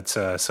hitting that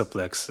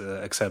suplex,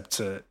 except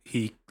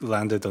he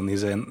landed on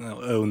his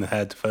own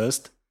head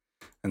first,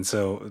 and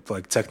so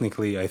like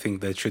technically, I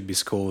think that should be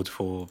scored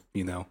for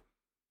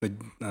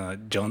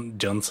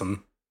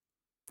Johnson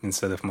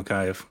instead of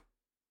Makayev.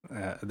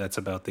 That's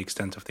about the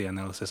extent of the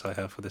analysis I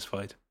have for this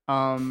fight.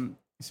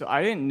 So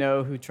I didn't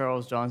know who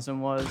Charles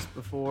Johnson was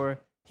before.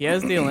 He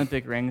has the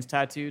Olympic rings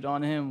tattooed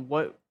on him.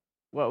 What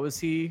was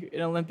he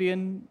an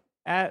Olympian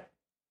at?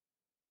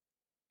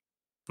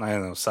 I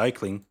don't know,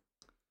 cycling.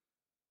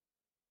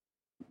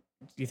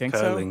 Do you think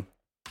curling.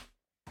 So?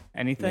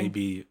 Anything?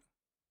 Maybe.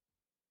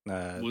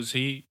 Was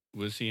he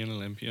an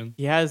Olympian?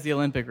 He has the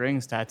Olympic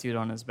rings tattooed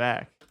on his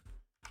back,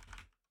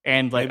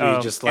 and like maybe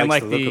he just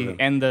likes the look of him.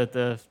 And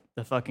the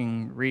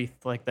fucking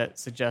wreath like that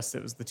suggests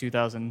it was the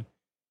 2000.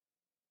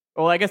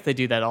 Well, I guess they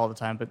do that all the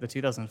time, but the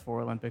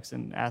 2004 Olympics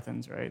in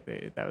Athens, right?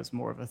 That was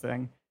more of a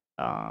thing.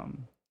 I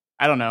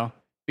don't know.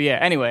 But yeah,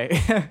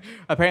 anyway,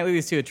 apparently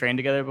these two had trained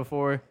together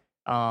before.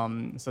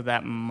 So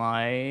that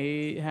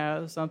might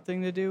have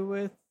something to do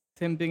with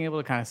him being able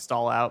to kind of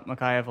stall out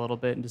Makayev a little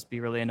bit and just be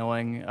really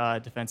annoying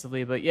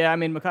defensively. But yeah, I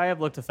mean, Makayev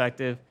looked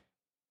effective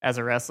as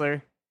a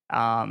wrestler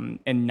and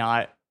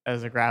not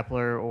as a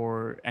grappler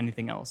or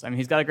anything else. I mean,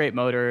 he's got a great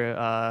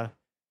motor.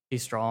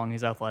 He's strong.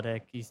 He's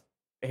athletic.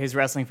 His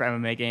wrestling for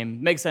MMA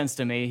game makes sense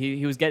to me.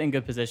 He was getting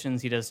good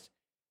positions. He just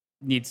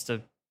needs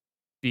to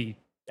be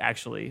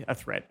actually a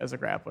threat as a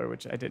grappler,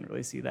 which I didn't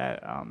really see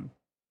that.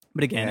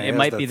 But again, it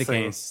might be the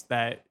case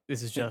that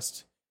this is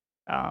just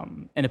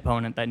an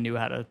opponent that knew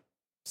how to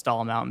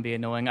stall him out and be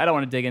annoying. I don't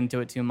want to dig into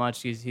it too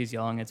much. He's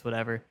young. It's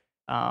whatever.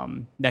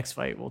 Next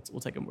fight, we'll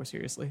take it more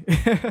seriously.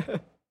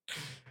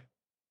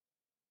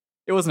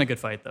 It wasn't a good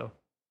fight, though.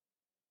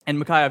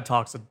 And Makayev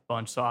talks a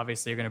bunch, so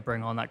obviously you're going to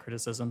bring on that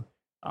criticism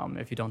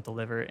if you don't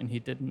deliver, and he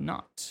did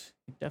not.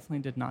 He definitely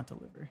did not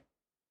deliver.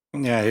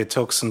 Yeah, he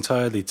talks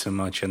entirely too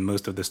much, and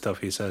most of the stuff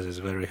he says is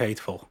very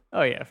hateful.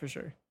 Oh, yeah, for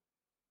sure.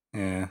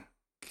 Yeah.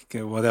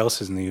 What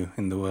else is new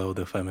in the world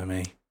of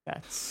MMA?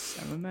 That's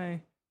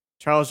MMA.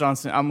 Charles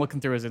Johnson, I'm looking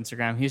through his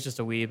Instagram. He's just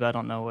a weeb. I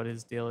don't know what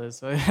his deal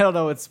is. I don't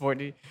know what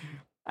sport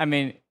I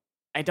mean,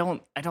 I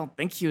don't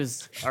think he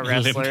was a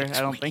wrestler. I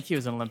don't think he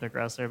was an Olympic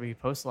wrestler, but he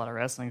posts a lot of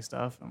wrestling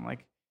stuff. I'm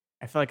like,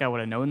 I feel like I would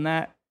have known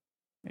that.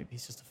 Maybe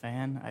he's just a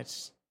fan.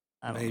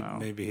 I don't know.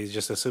 Maybe he's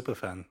just a super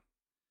fan.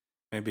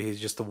 Maybe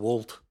he's just a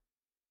Walt.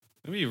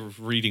 Maybe you're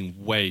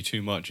reading way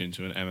too much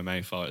into an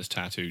MMA fighter's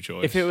tattoo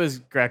choice. If it was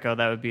Greco,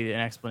 that would be an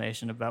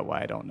explanation about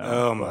why I don't know.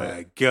 Oh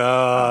my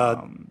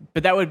god!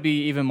 But that would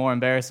be even more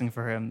embarrassing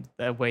for him,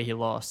 the way he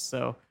lost.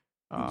 So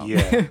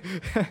yeah.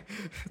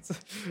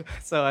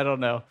 So I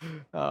don't know.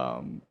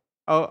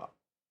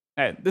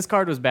 This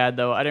card was bad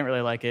though. I didn't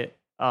really like it.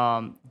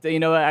 You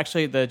know what?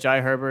 Actually, the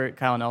Jai Herbert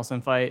Kyle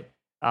Nelson fight.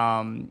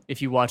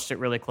 If you watched it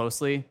really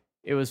closely,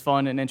 it was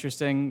fun and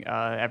interesting.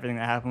 Everything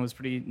that happened was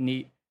pretty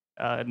neat.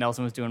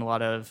 Nelson was doing a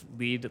lot of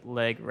lead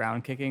leg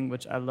round kicking,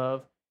 which I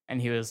love,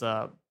 and he was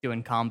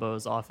doing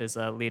combos off his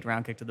lead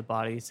round kick to the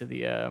body to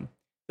the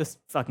this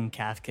fucking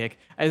calf kick.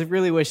 I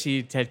really wish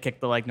he had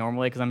kicked the leg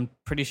normally because I'm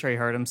pretty sure he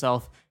hurt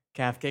himself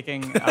calf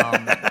kicking.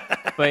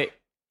 But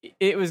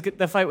it was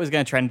the fight was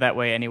going to trend that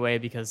way anyway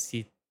because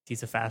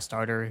he's a fast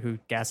starter who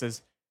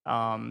gasses.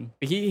 But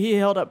he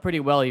held up pretty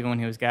well even when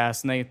he was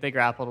gassed, and they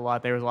grappled a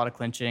lot. There was a lot of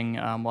clinching,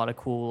 a lot of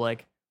cool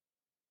like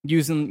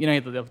using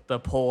the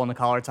pull and the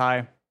collar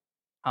tie.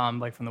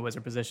 Like from the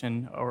wizard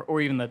position or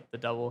even the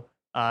double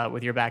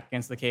with your back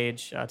against the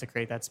cage to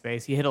create that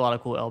space. He hit a lot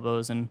of cool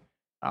elbows and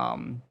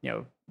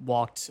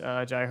walked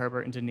Jai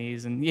Herbert into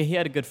knees. And he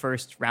had a good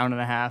first round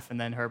and a half, and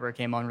then Herbert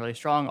came on really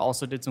strong,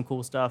 also did some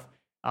cool stuff.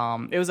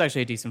 It was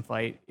actually a decent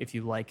fight if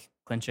you like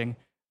clinching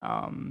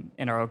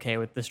and are okay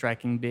with the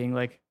striking being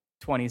like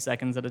 20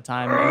 seconds at a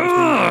time.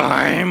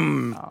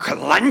 I'm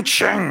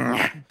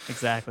clenching!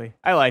 Exactly.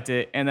 I liked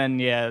it. And then,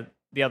 yeah,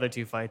 the other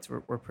two fights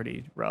were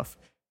pretty rough.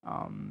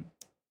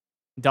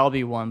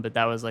 Dalby won, but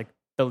that was like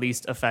the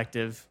least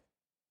effective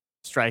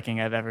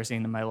striking I've ever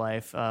seen in my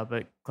life.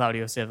 But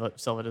Claudio Silva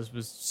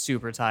was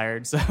super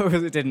tired, so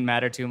it didn't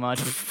matter too much.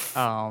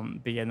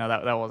 But yeah, no,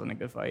 that wasn't a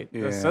good fight.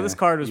 Yeah. So this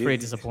card was pretty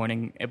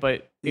disappointing,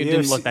 but it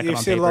didn't look that good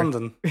on paper.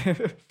 London.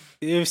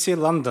 UFC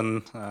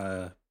London,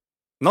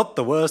 not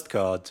the worst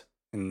card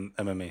in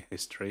MMA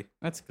history.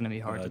 That's going to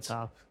be hard to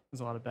top. There's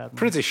a lot of bad ones.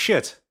 Pretty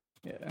shit.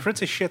 Yeah.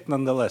 Pretty shit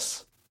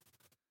nonetheless.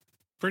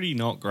 Pretty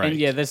not great. And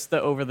yeah, this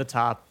the over the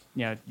top.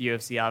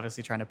 UFC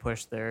obviously trying to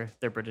push their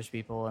British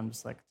people. I'm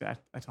just like,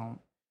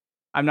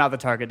 I'm not the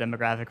target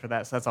demographic for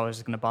that, so that's always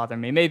just going to bother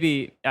me.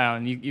 Maybe I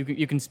don't know,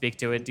 you can speak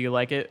to it. Do you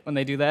like it when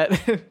they do that?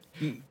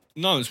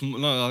 No, I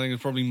think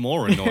it's probably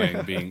more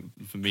annoying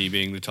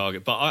being the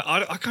target. But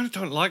I kind of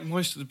don't like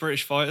most of the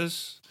British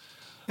fighters.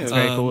 It's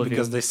very cool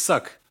because they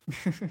suck.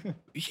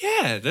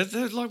 Yeah,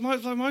 they're like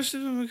most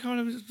of them are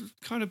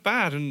kind of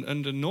bad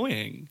and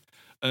annoying,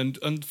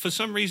 and for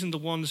some reason the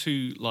ones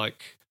who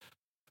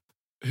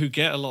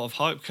get a lot of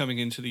hype coming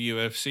into the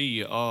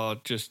UFC are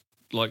just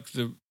like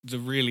the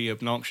really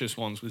obnoxious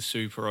ones with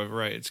super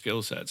overrated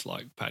skill sets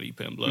like Paddy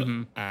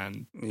Pimblett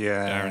and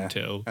Darren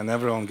Till. And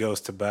everyone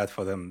goes to bat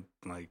for them,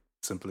 like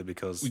simply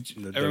because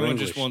everyone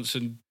just wants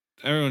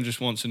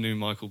a new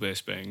Michael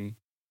Bisping.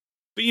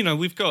 But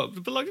we've got,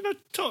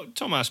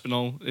 Tom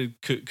Aspinal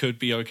could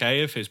be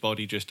okay if his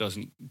body just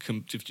doesn't,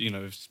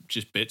 if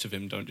just bits of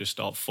him don't just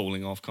start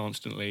falling off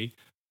constantly.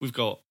 We've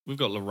got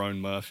Lerone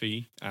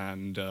Murphy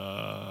and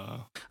I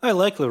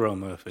like Lerone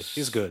Murphy.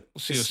 He's good.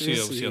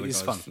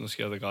 He's fun. What's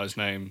the other guy's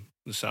name?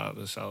 The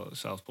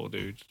Southpaw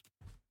dude.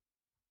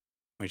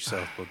 Which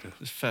Southpaw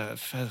dude?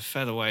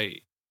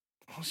 Featherweight.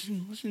 What's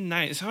his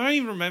name? So I don't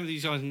even remember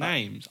these guys'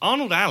 names.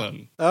 Arnold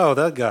Allen. Oh,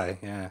 that guy.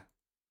 Yeah.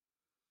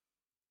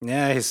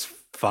 Yeah, he's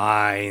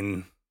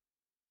fine.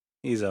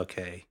 He's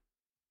okay.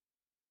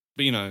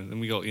 But then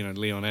we got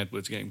Leon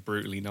Edwards getting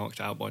brutally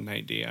knocked out by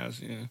Nate Diaz.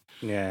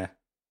 Yeah.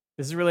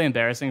 This is really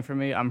embarrassing for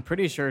me. I'm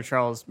pretty sure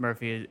Charles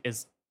Johnson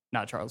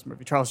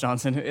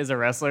is a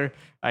wrestler.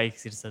 I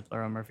just said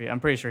Lerone Murphy. I'm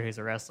pretty sure he's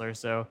a wrestler.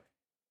 So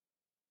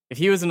if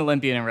he was an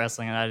Olympian in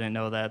wrestling and I didn't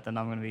know that, then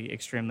I'm going to be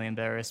extremely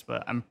embarrassed.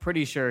 But I'm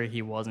pretty sure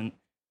he wasn't,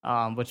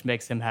 which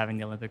makes him having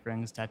the Olympic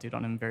rings tattooed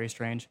on him very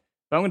strange.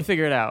 But I'm going to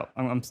figure it out.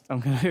 I'm going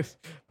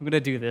to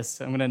do this.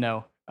 I'm going to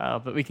know.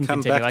 But we can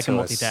continue. I can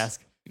multitask.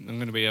 I'm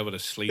going to be able to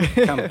sleep.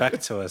 Come back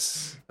to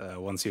us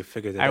once you've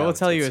figured it out. I will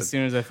tell you as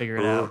soon as I figure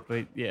it out.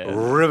 But yeah,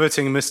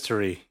 riveting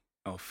mystery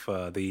of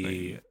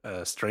the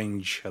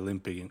strange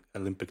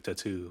Olympic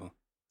tattoo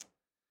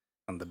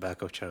on the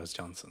back of Charles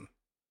Johnson.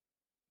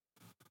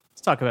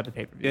 Let's talk about the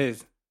pay-per-view.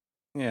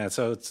 Yeah.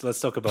 So let's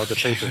talk about the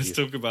pay-per-view. Let's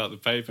talk about the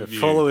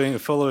pay-per-view.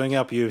 Following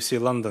up UFC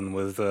London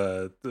with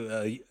a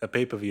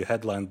pay-per-view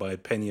headlined by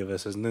Pena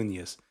versus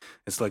Nunes.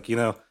 It's like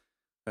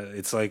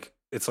it's like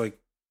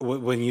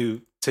when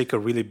you take a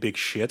really big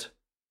shit,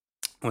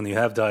 when you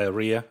have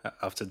diarrhea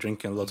after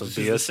drinking a lot of beers.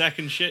 This is the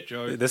second shit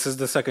joke. This is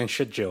the second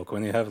shit joke.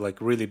 When you have like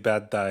really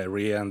bad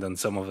diarrhea and then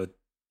some of it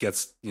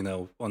gets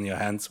on your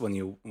hands when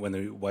you're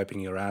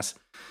wiping your ass,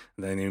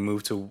 and then you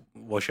move to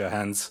wash your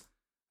hands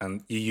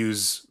and you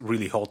use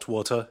really hot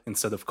water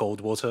instead of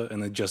cold water,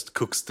 and it just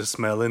cooks the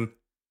smell in.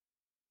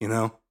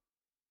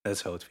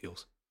 That's how it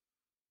feels.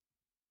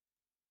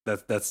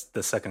 That's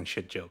the second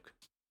shit joke.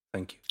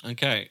 Thank you.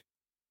 Okay.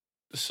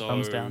 So,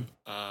 thumbs down.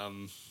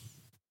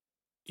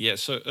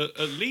 So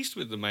at least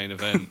with the main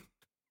event,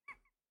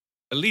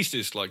 at least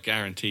it's like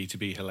guaranteed to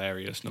be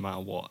hilarious no matter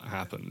what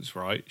happens,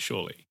 right?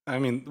 Surely. I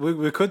mean,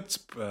 we could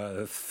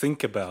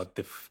think about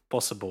the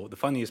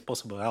funniest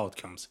possible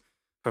outcomes.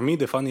 For me,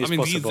 the funniest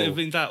possible.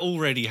 That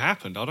already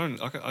happened. I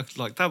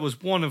that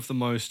was one of the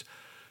most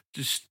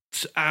just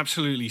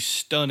absolutely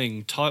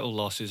stunning title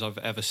losses I've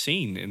ever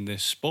seen in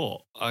this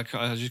sport. I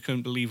just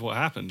couldn't believe what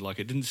happened. Like,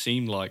 it didn't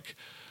seem like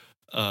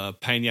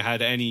Pena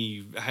had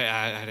any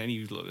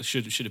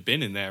should have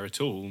been in there at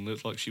all. And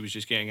looked like she was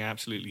just getting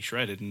absolutely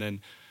shredded, and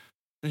then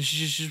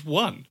she just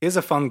won. Here's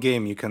a fun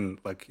game you can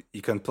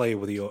play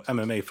with your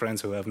MMA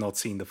friends who have not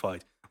seen the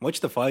fight.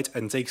 Watch the fight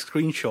and take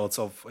screenshots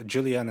of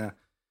Juliana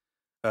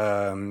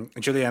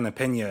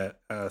Pena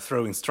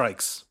throwing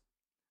strikes,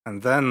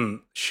 and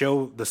then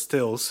show the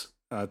stills,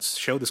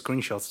 show the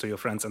screenshots to your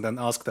friends, and then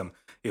ask them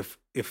if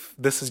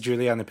this is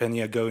Juliana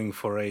Pena going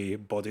for a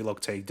body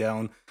lock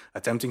takedown,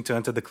 attempting to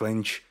enter the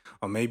clinch,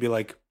 or maybe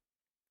like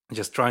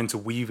just trying to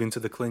weave into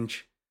the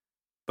clinch.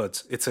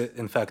 But it's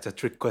in fact a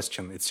trick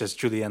question. It's just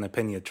Juliana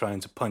Pena trying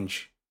to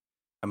punch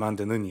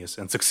Amanda Nunes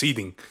and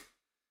succeeding.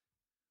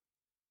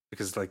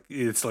 Because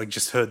it's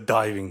just her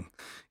diving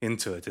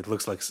into it. It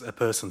looks like a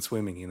person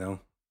swimming,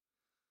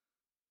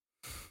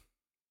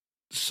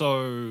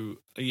 So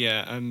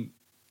yeah,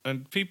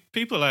 and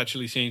people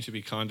actually seem to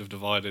be kind of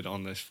divided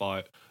on this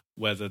fight,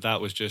 whether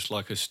that was just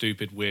like a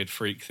stupid, weird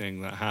freak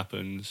thing that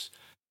happens,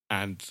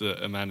 and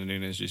that Amanda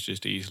Nunes is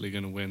just easily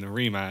going to win the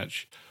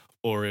rematch,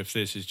 or if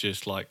this is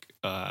just like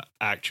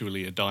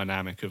actually a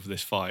dynamic of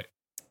this fight.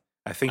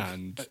 I think,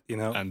 and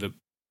that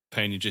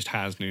Pena just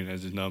has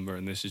Nunes' number,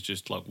 and this is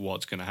just like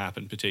what's going to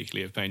happen,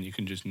 particularly if Pena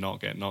can just not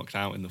get knocked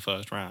out in the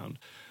first round.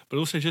 But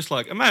also just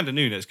like, Amanda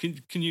Nunes,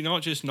 can you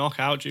not just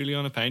knock out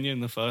Juliana Pena in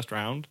the first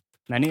round?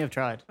 Many have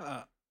tried.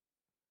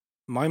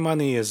 My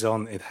money is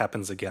on it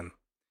happens again.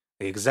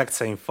 The exact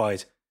same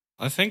fight.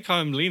 I think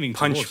I'm leaning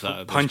towards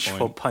that at this punch point.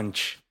 for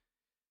punch.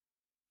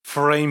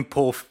 Frame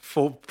per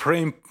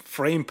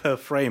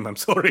frame. I'm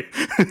sorry.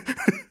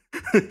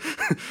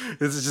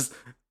 This is just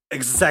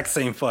exact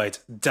same fight,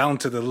 down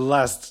to the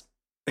last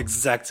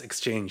exact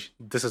exchange.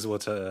 This is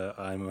what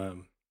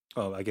I'm.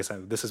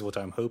 This is what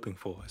I'm hoping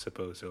for, I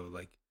suppose. Or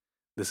like,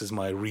 this is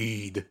my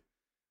read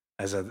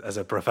as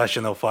a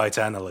professional fight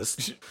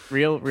analyst.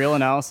 Real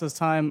analysis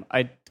time.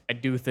 I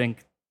do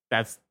think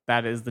that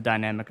is the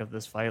dynamic of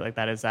this fight. Like,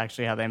 that is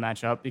actually how they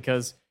match up,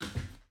 because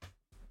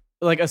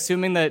like,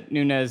 assuming that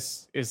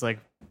Nunes is like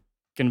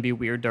going to be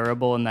weird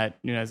durable and that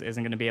Nunes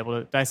isn't going to be able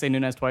to... Did I say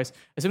Nunes twice?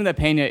 Assuming that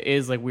Pena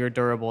is like weird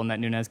durable and that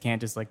Nunes can't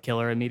just like kill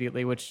her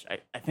immediately, which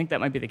I think that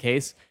might be the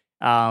case.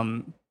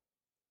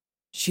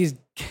 she's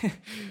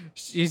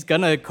she's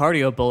gonna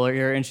cardio bully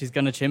her and she's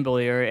gonna chin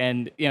bully her,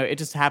 and it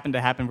just happened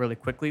to happen really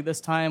quickly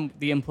this time,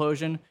 the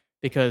implosion,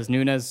 because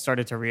Nunes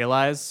started to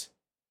realize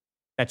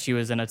that she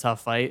was in a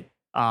tough fight,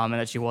 and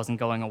that she wasn't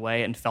going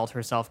away, and felt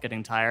herself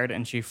getting tired,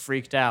 and she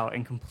freaked out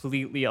and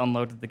completely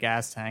unloaded the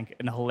gas tank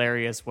in a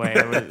hilarious way.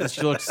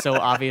 She looked so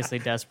obviously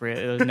desperate;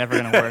 it was never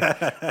going to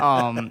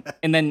work.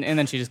 And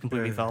then she just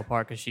completely fell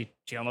apart because she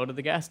unloaded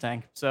the gas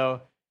tank.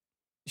 So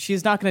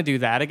she's not going to do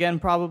that again,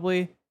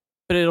 probably,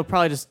 but it'll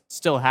probably just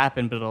still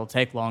happen, but it'll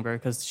take longer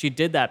because she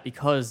did that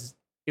because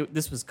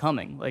this was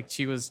coming. Like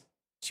she was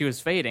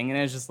fading, and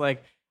it's just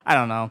like, I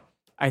don't know.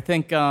 I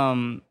think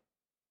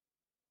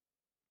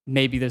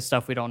maybe there's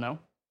stuff we don't know.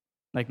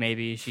 Like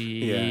maybe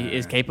she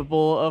is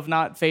capable of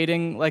not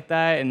fading like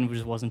that and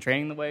just wasn't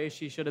training the way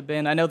she should have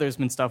been. I know there's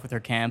been stuff with her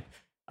camp.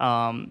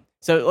 So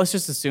let's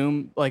just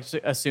assume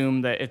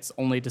that it's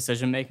only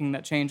decision making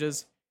that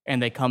changes,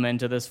 and they come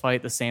into this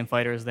fight the same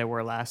fighters they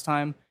were last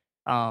time.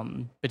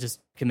 But just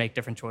can make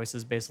different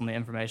choices based on the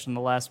information in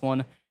the last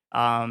one.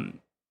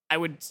 I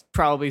would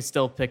probably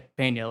still pick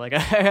Pena. Like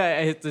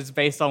it's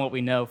based on what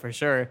we know for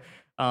sure.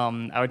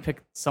 I would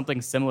pick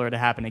something similar to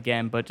happen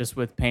again, but just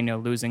with Pena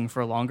losing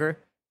for longer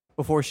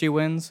before she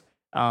wins.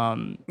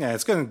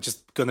 It's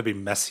gonna be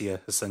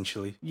messier,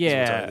 essentially.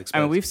 Yeah,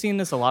 I mean, we've seen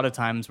this a lot of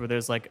times where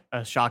there's like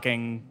a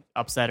shocking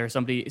upset or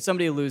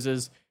somebody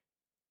loses.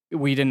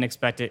 We didn't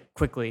expect it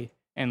quickly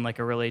in like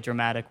a really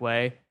dramatic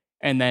way,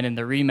 and then in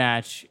the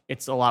rematch,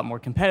 it's a lot more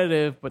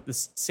competitive, but the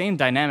same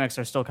dynamics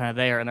are still kind of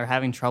there, and they're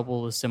having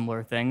trouble with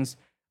similar things.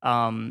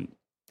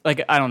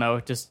 Like I don't know,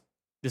 just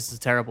this is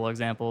a terrible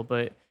example,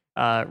 but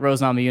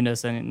Rose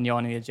Namajunas and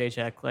Joanna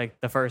Jacek, like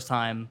the first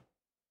time,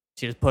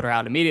 she just put her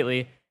out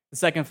immediately. The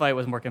second fight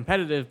was more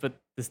competitive, but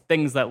the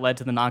things that led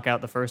to the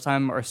knockout the first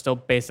time are still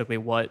basically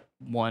what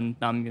won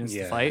Namajunas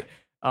the fight.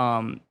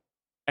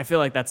 I feel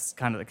like that's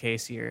kind of the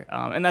case here,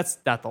 and that's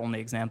not the only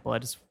example.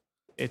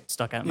 It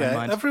stuck out in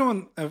my mind.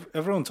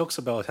 Everyone talks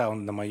about how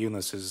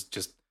Namajunas is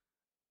just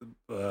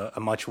a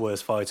much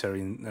worse fighter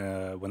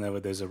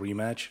whenever there's a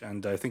rematch,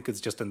 and I think it's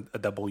just a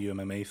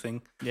WMMA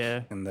thing.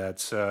 Yeah, and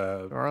that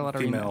there are a lot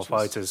of female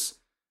fighters,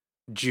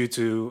 due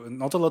to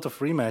not a lot of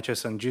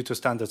rematches and due to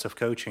standards of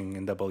coaching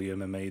in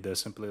WMMA, they're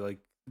simply like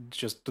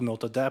just do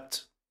not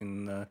adapt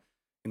in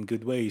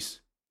good ways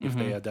if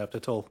they adapt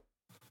at all,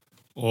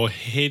 or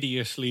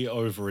hideously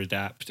over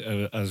adapt,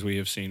 as we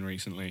have seen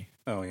recently.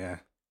 Oh yeah.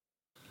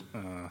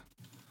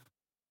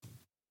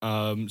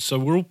 So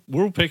we're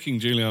all picking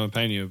Juliana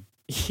Pena.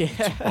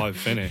 By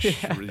finish.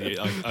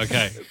 Yeah.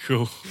 Okay,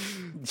 cool.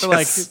 For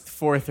like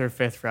fourth or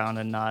fifth round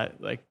and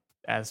not like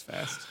as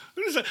fast.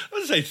 I'm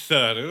gonna say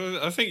third.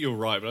 I think you're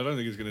right, but I don't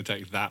think it's going to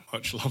take that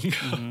much longer.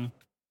 Mm-hmm.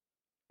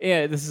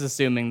 Yeah, this is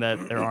assuming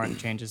that there aren't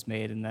changes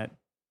made and that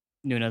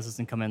Nunes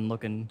doesn't come in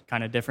looking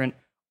kind of different.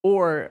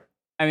 Or,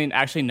 I mean,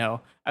 actually,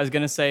 no. I was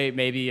going to say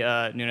maybe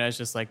Nunes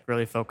just like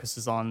really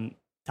focuses on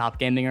top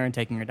gaming her and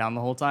taking her down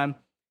the whole time.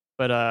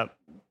 But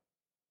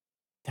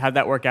how'd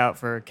that work out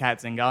for Kat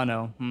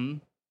Zingano?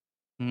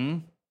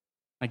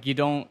 Like you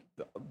don't.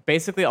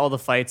 Basically, all the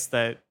fights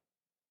that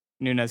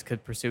Nunes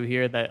could pursue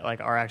here that like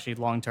are actually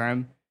long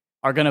term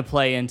are gonna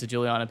play into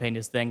Juliana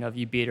Pena's thing of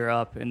you beat her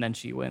up and then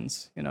she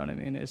wins. You know what I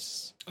mean?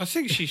 I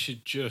think she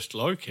should just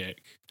low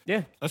kick.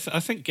 Yeah, I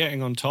think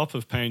getting on top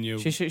of Pena.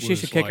 She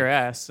should kick her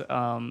ass.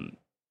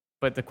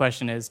 But the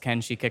question is,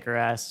 can she kick her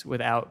ass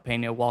without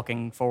Pena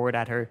walking forward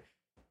at her,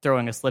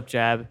 throwing a slip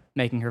jab,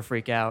 making her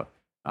freak out?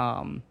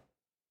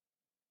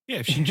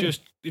 Yeah,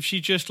 if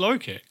she just low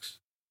kicks.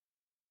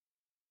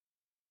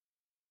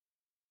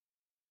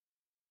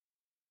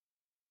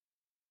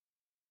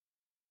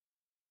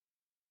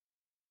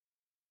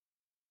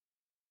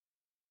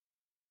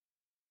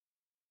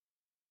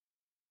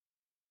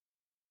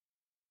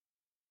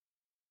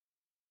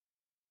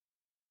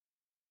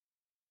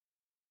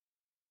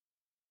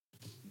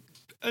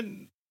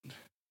 And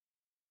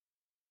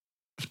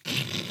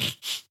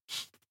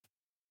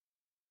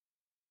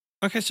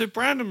okay, so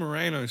Brandon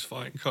Moreno's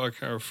fighting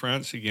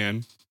Karra-France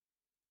again.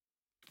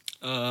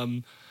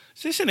 Is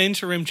this an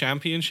interim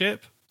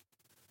championship?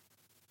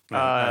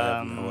 I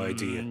have no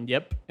idea.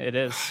 Yep, it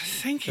is. I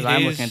think it is.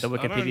 I'm looking at the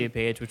Wikipedia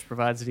page, which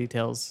provides the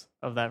details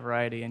of that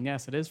variety, and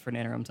yes, it is for an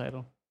interim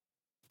title.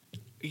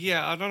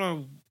 Yeah, I don't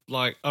know.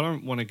 Like, I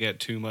don't want to get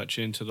too much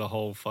into the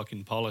whole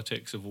fucking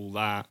politics of all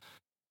that.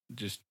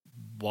 Just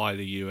why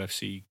the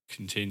UFC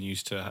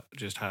continues to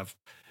just have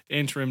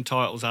interim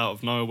titles out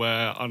of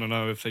nowhere. I don't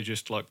know if they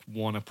just like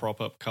want to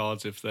prop up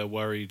cards if they're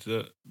worried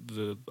that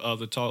the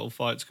other title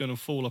fight's going to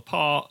fall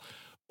apart,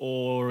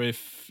 or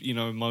if, you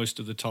know, most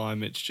of the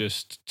time it's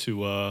just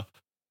to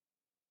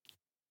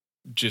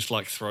just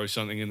like throw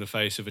something in the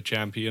face of a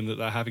champion that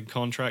they're having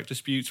contract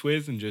disputes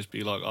with and just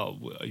be like,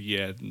 oh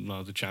yeah,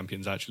 no, the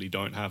champions actually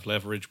don't have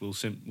leverage, we'll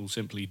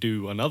simply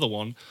do another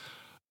one.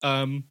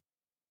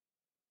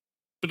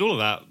 But all of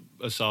that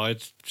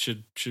aside,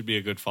 should be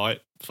a good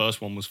fight. First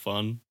one was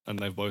fun, and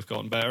they've both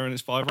gotten better, and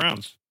it's 5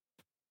 rounds.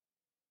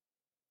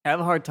 I have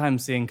a hard time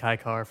seeing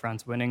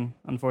Karra-France winning,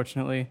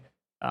 unfortunately.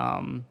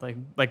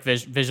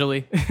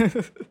 Visually.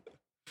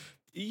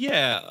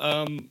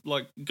 Yeah,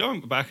 like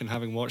going back and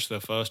having watched their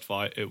first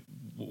fight, it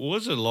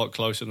was a lot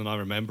closer than I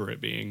remember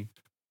it being.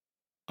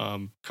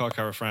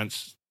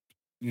 Karra-France,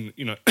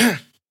 you know,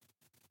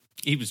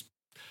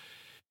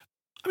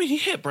 he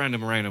hit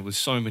Brandon Moreno with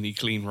so many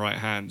clean right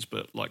hands,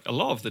 but like a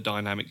lot of the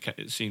dynamic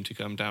seemed to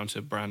come down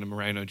to Brandon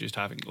Moreno just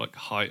having like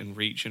height and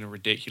reach and a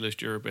ridiculous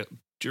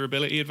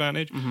durability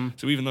advantage. Mm-hmm.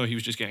 So even though he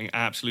was just getting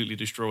absolutely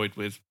destroyed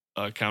with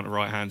counter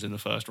right hands in the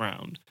first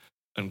round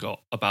and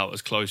got about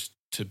as close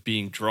to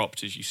being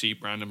dropped as you see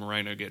Brandon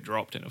Moreno get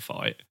dropped in a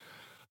fight,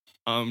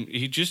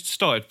 he just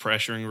started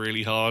pressuring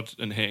really hard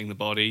and hitting the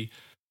body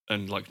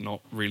and like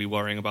not really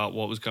worrying about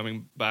what was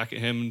coming back at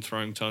him and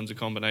throwing tons of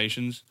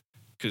combinations,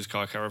 because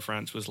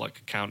Karra-France was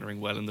like countering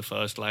well in the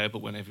first layer,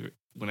 but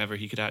whenever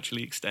he could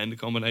actually extend a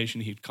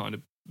combination, he'd kind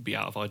of be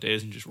out of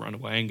ideas and just run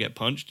away and get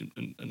punched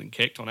and then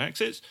kicked on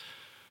exits.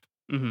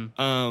 Mm-hmm.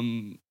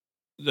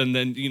 And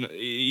then, you know,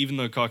 even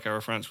though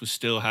Karra-France was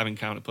still having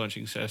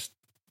counterpunching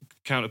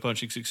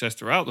success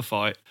throughout the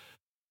fight,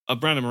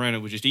 Brandon Moreno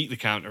would just eat the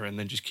counter and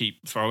then just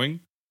keep throwing.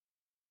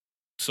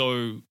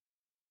 So,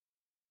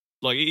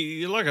 like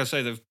I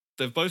say,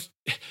 they've both.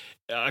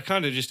 I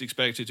kind of just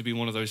expect it to be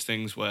one of those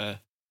things where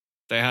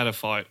they had a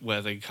fight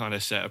where they kind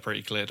of set a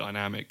pretty clear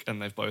dynamic,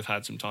 and they've both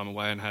had some time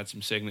away and had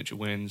some signature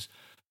wins,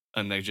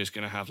 and they're just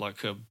going to have like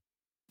the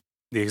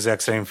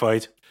exact same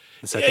fight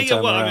the second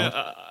time around.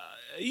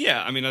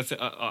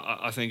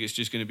 I think it's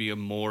just going to be a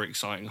more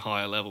exciting,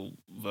 higher level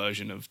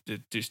version of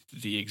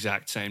the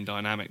exact same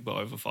dynamic, but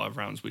over 5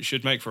 rounds, which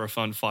should make for a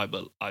fun fight.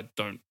 But I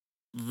don't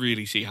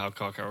really see how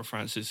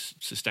Karra-France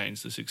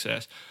sustains the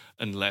success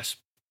unless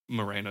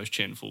Moreno's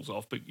chin falls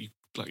off. But you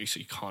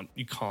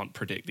can't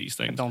predict these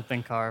things. I don't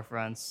think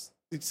Karra-France.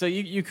 So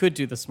you could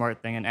do the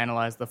smart thing and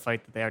analyze the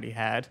fight that they already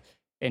had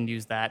and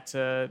use that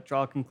to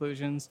draw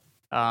conclusions.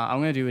 I'm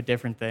going to do a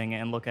different thing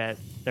and look at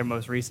their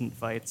most recent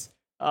fights.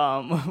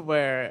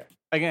 Where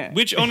again,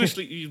 which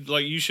honestly,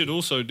 you should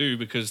also do,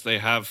 because they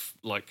have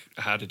like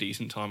had a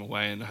decent time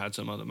away and had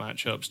some other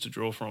matchups to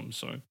draw from.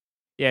 So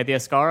yeah, the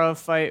Askarov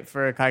fight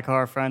for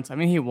Karra-France, I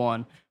mean, he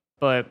won,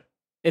 but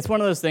it's one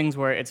of those things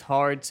where it's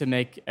hard to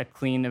make a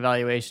clean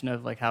evaluation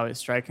of like how his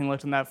striking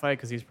looked in that fight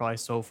because he's probably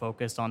so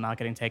focused on not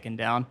getting taken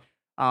down.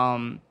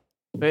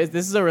 But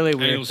this is a really weird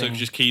thing. And he also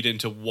just keyed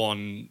into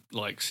one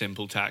like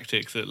simple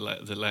tactic that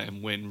let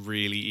him win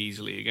really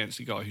easily against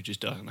a guy who just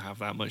doesn't have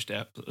that much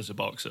depth as a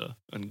boxer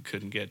and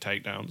couldn't get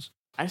takedowns.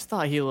 I just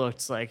thought he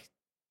looked like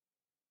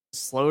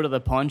slow to the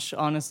punch,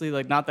 honestly.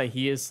 Like, not that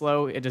he is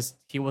slow,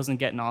 he wasn't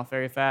getting off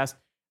very fast.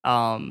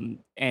 And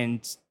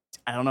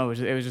I don't know,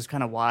 it was just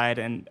kind of wide,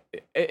 and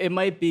it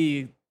might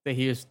be that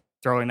he was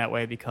throwing that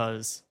way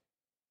because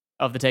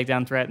of the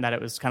takedown threat, and that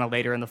it was kind of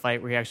later in the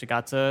fight where he actually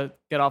got to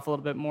get off a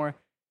little bit more.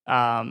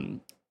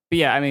 But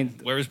yeah, I mean,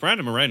 whereas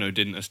Brandon Moreno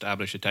didn't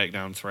establish a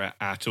takedown threat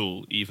at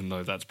all, even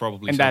though that's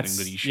probably something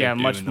that he should do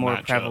much in the more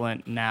matchup.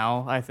 prevalent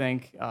now, I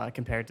think,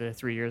 compared to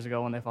 3 years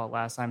ago when they fought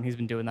last time. He's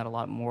been doing that a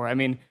lot more. I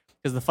mean,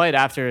 because the fight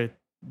after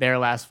their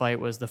last fight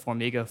was the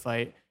Formiga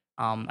fight.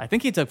 I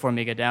think he took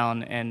Formiga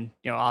down and,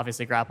 you know,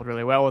 obviously grappled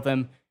really well with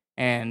him.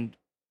 And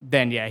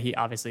then, yeah, he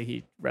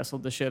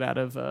wrestled the shit out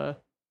of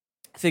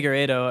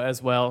Figueiredo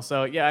as well.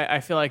 So yeah, I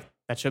feel like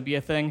that should be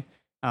a thing.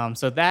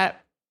 So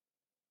that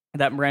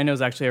Moreno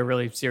is actually a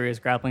really serious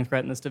grappling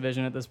threat in this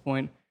division at this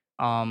point.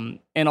 And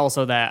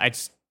also that I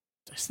just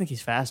think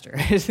he's faster.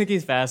 I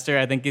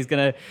think he's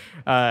gonna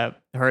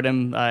hurt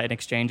him in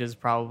exchanges,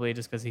 probably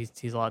just because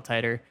he's a lot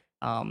tighter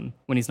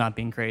when he's not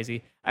being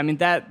crazy. I mean,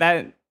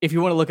 that if you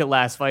want to look at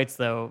last fights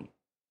though,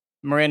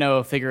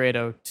 Moreno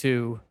Figueiredo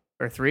 2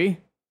 or 3.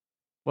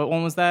 What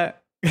one was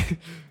that?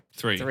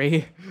 3.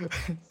 3.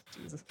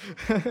 Jesus.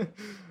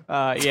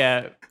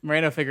 Yeah,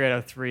 Moreno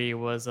Figueiredo 3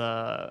 was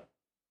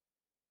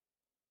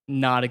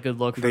not a good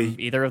look from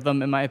either of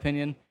them, in my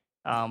opinion.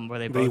 Where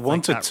they both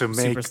wanted to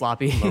make super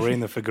sloppy.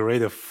 Moreno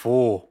Figueiredo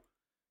 4.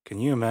 Can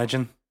you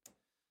imagine?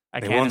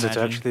 They wanted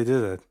to actually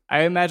do that.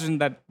 I imagine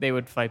that they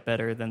would fight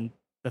better than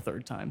the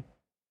third time.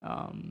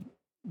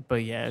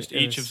 But yeah,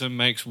 each of them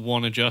makes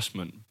one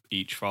adjustment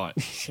each fight.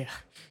 Yeah.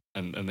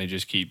 And they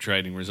just keep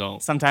trading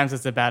results. Sometimes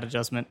it's a bad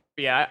adjustment.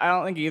 But yeah, I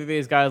don't think either of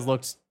these guys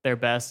looked their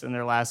best in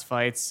their last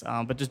fights.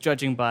 But just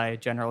judging by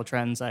general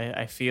trends,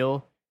 I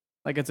feel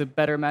like it's a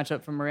better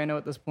matchup for Moreno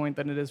at this point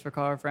than it is for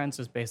Karra-France,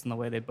 just based on the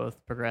way they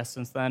both progressed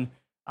since then.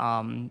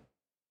 But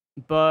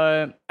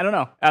I don't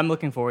know. I'm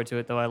looking forward to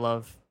it, though. I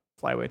love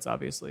flyweights,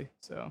 obviously.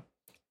 So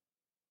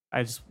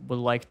I just would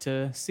like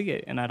to see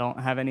it. And I don't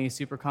have any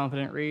super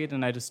confident read.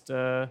 And I just,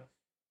 I'm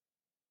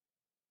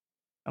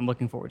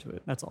looking forward to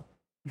it. That's all.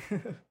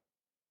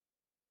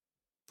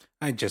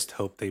 I just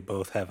hope they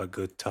both have a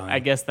good time. I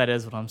guess that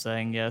is what I'm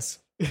saying, yes.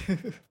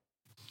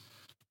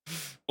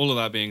 All of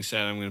that being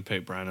said, I'm going to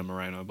pick Brandon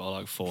Moreno by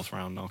like 4th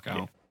round knockout.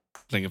 Yeah. I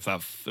think if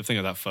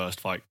that first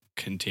fight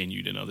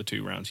continued another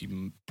 2 rounds,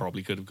 he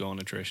probably could have gone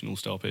attritional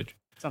stoppage.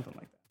 Something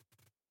like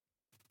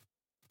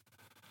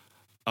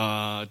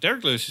that.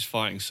 Derek Lewis is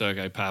fighting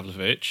Sergey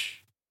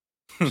Pavlovich.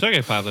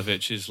 Sergey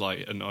Pavlovich is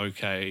like an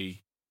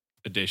okay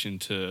addition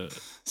to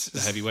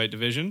the heavyweight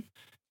division.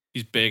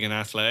 He's big and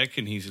athletic,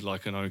 and he's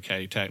like an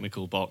okay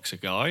technical boxer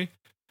guy.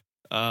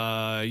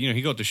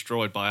 He got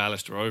destroyed by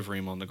Alistair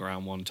Overeem on the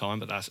ground one time,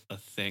 but that's a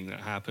thing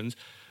that happens.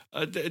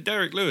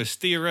 Derek Lewis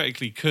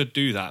theoretically could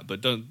do that,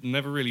 but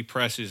never really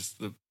presses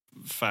the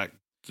fact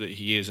that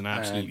he is an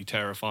absolutely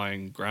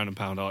terrifying ground and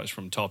pound artist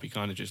from top. He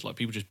kind of just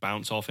people just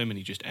bounce off him, and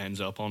he just ends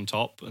up on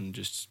top and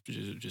just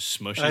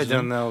smushes. I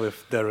don't know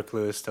if Derek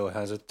Lewis still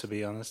has it, to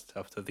be honest.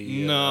 After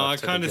the I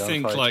kind of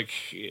think fight.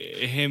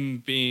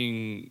 Him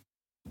being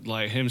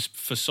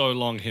for so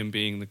long, him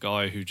being the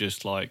guy who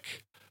just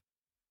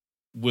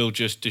will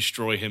just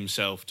destroy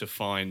himself to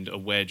find a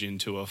wedge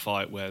into a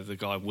fight where the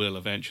guy will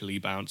eventually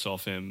bounce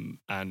off him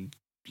and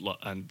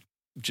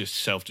just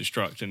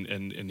self-destruct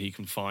and he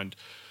can find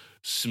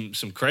some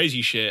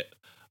crazy shit.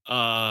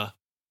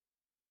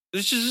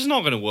 This is not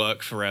going to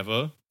work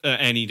forever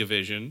at any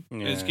division.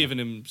 Yeah. It's given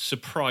him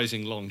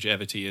surprising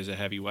longevity as a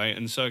heavyweight,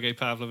 and Sergey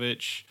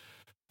Pavlovich,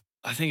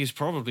 I think, is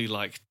probably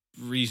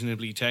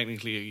reasonably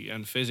technically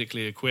and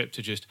physically equipped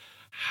to just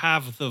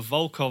have the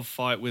Volkov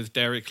fight with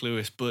Derek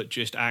Lewis, but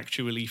just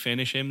actually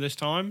finish him this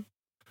time.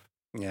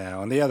 Yeah.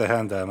 On the other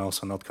hand, I'm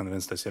also not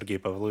convinced that Sergey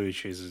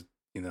Pavlovich is,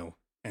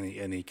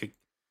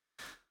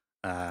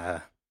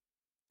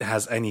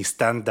 has any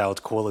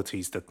standout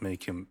qualities that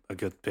make him a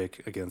good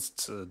pick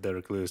against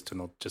Derek Lewis to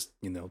not just,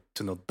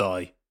 to not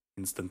die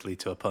instantly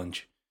to a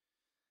punch.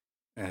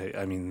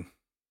 I mean,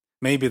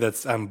 maybe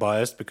I'm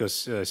biased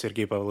because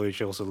Sergey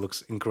Pavlovich also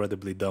looks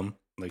incredibly dumb,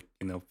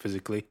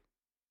 physically,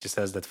 just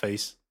has that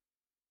face.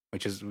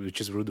 Which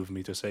is rude of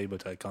me to say,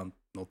 but I can't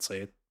not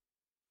say it.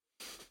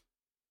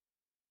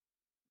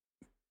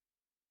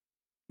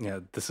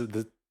 Yeah, this is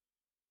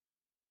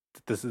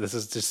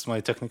just my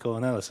technical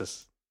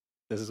analysis.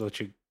 This is what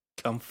you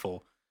come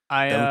for,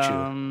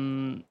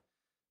 don't you?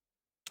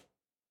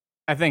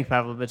 I think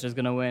Pavlovich is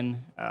going to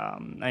win.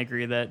 I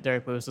agree that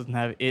Derek Lewis doesn't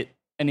have it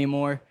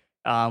anymore,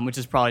 which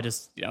is probably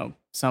just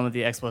some of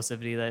the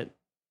explosivity that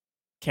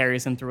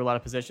carries him through a lot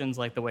of positions,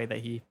 like the way that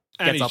he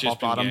gets up off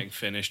bottom. Getting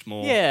finished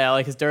more.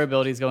 Yeah, his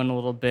durability is going a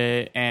little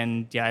bit,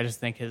 and I just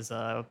think his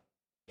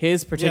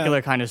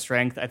particular kind of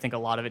strength, I think a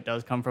lot of it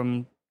does come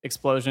from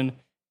explosion.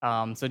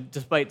 So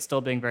despite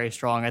still being very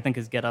strong, I think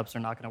his get-ups are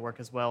not going to work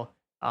as well.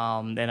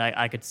 And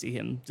I could see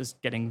him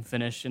just getting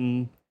finished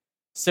in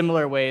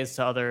similar ways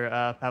to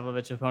other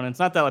Pavlovich opponents.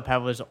 Not that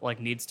Pavlovich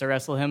needs to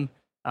wrestle him,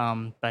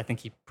 but I think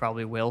he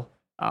probably will.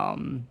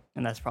 And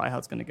that's probably how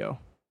it's going to go.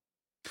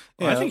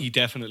 Well, I think he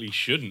definitely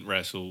shouldn't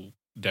wrestle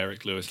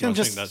Derek Lewis. I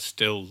think that's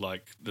still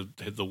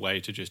the way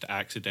to just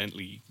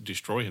accidentally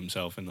destroy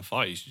himself in the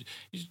fight.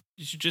 You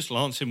should just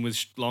lance him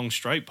with long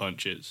straight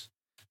punches.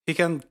 He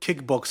can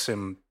kickbox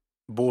him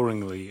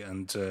boringly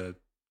and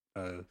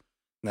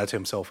net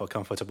himself a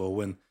comfortable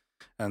win.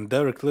 And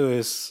Derek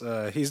Lewis,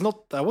 he's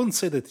not, I wouldn't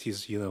say that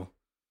he's,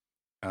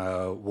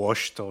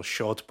 washed or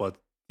shot, but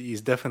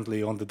he's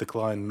definitely on the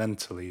decline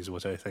mentally is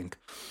what I think.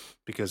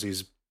 Because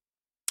he's,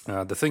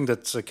 the thing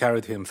that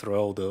carried him through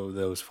all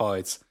those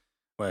fights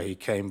where he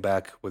came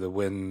back with a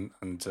win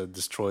and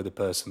destroyed a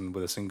person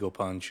with a single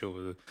punch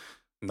or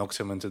knocked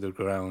him into the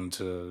ground,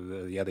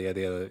 yada,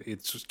 yada, yada.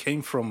 It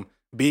came from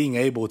being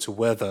able to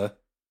weather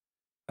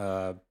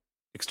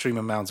extreme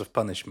amounts of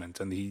punishment.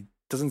 And he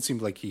doesn't seem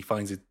like he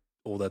finds it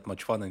all that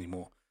much fun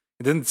anymore.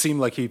 It didn't seem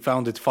like he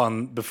found it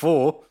fun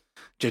before,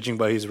 judging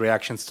by his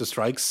reactions to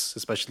strikes,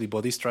 especially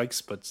body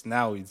strikes. But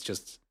now it's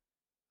just,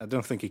 I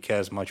don't think he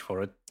cares much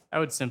for it. I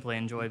would simply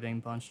enjoy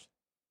being punched.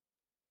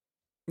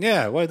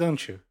 Yeah, why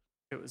don't you?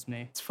 If it was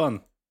me. It's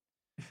fun.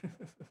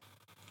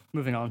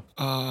 Moving on.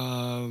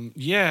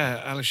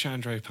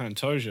 Alexandre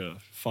Pantoja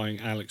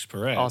fighting Alex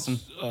Perez.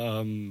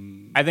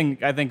 Awesome. I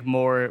think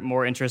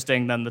more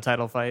interesting than the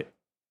title fight.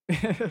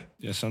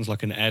 Yeah, sounds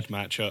like an Ed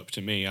matchup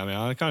to me. I mean,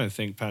 I kind of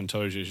think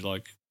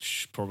Pantoja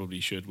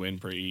probably should win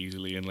pretty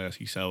easily unless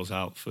he sells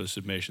out for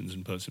submissions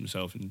and puts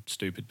himself in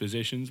stupid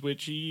positions,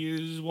 which he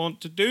is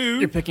want to do.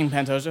 You're picking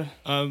Pantoja?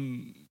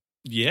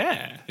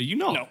 Yeah. Are you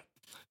not? No.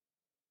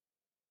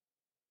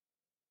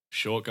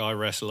 Short guy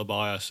wrestler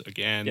bias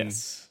again.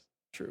 Yes,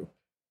 true.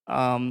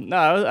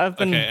 I've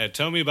been... Okay, Ed,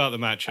 tell me about the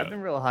matchup. I've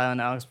been real high on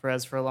Alex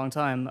Perez for a long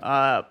time.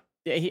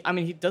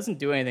 He doesn't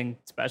do anything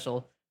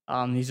special.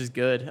 He's just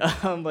good.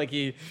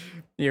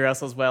 He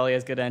wrestles well. He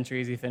has good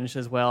entries. He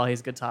finishes well.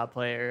 He's a good top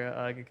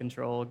player. Good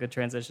control. Good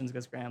transitions.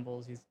 Good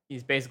scrambles.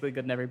 He's basically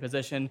good in every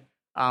position.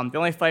 The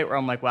only fight where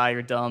I'm like, wow,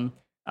 you're dumb.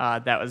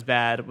 That was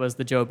bad. Was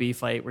the Joe B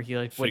fight where he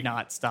would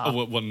not stop.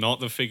 Oh, what? Not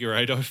the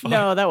Figueiredo fight?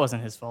 No, that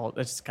wasn't his fault.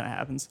 That just kind of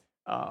happens.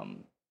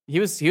 He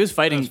was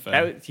fighting.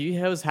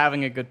 He was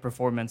having a good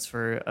performance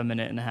for a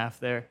minute and a half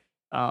there.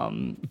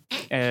 And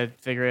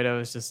Figueiredo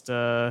was just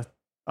a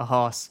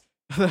hoss.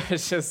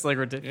 It's just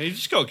ridiculous. Yeah, he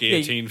just got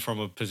guillotined from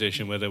a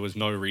position where there was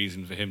no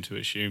reason for him to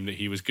assume that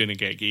he was going to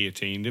get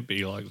guillotined. It'd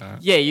be like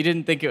that. Yeah, you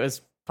didn't think it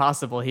was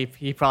possible.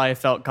 He probably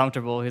felt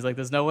comfortable. He's like,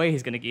 there's no way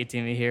he's going to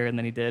guillotine me here, and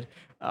then he did.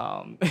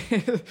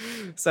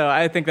 So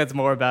I think that's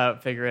more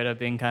about Figueiredo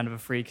being kind of a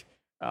freak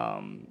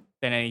than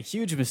any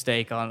huge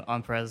mistake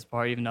on Perez's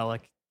part, even though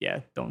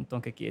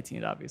don't get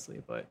guillotined,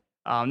 obviously. But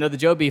no, the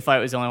Joe B fight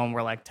was the only one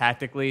where like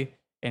tactically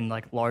in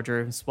like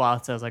larger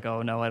swaths, I was like,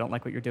 oh no, I don't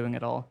like what you're doing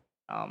at all.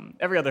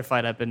 Every other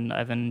fight I've been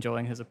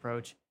enjoying his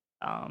approach.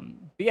 But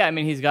yeah, I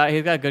mean he's got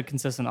good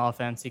consistent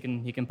offense. He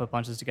can put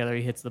punches together.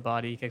 He hits the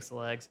body, he kicks the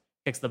legs,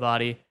 kicks the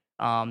body.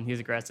 He's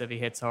aggressive. He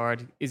hits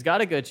hard. He's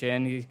got a good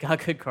chin. He's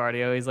got good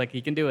cardio. He's like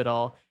he can do it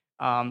all.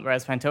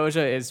 Whereas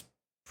Pantoja is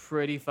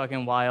pretty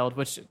fucking wild,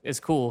 which is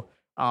cool.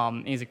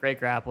 He's a great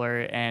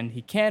grappler and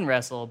he can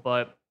wrestle,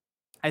 but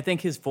I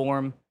think his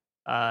form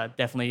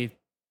definitely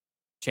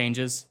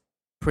changes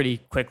pretty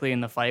quickly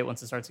in the fight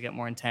once it starts to get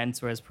more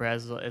intense. Whereas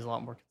Perez is a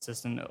lot more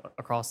consistent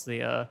across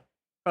the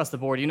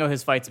board. You know,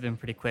 his fights have been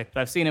pretty quick,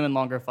 but I've seen him in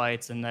longer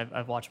fights and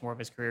I've watched more of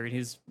his career and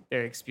he's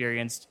very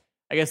experienced.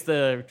 I guess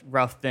the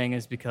rough thing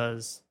is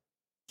because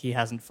he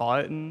hasn't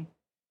fought in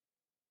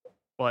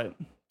 2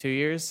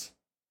 years,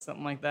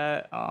 something like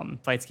that.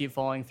 Fights keep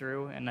falling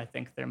through, and I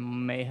think there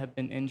may have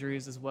been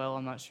injuries as well.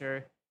 I'm not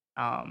sure.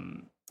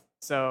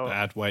 So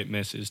bad weight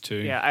misses too.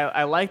 Yeah,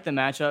 I like the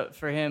matchup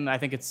for him. I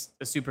think it's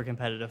a super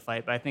competitive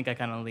fight, but I think I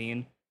kind of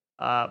lean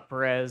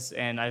Perez,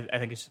 and I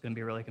think it's just going to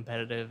be really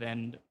competitive.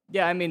 And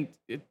yeah, I mean,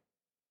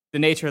 the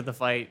nature of the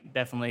fight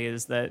definitely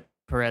is that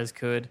Perez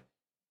could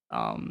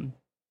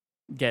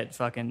get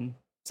fucking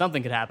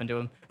something could happen to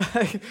him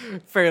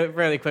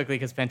fairly quickly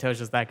because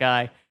Pantoja's that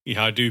guy.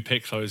 Yeah, I do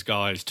pick those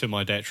guys to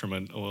my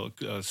detriment or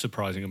a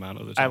surprising amount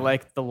of the time. I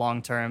like the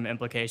long-term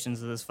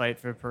implications of this fight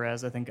for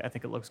Perez. I think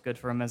it looks good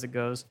for him as it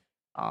goes.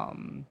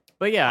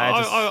 But yeah,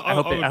 I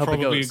hope would it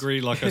probably goes. agree.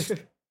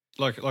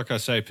 Like I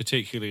say,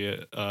 particularly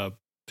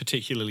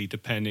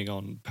depending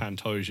on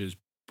Pantoja's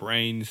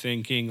brain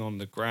thinking on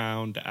the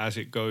ground as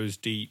it goes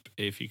deep.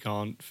 If he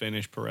can't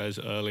finish Perez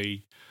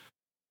early,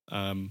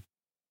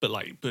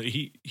 but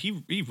he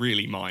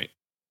really might,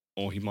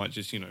 or he might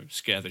just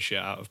scare the shit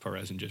out of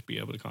Perez and just be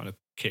able to kind of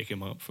kick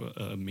him up for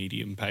a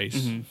medium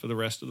pace for the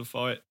rest of the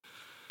fight.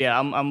 Yeah,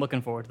 I'm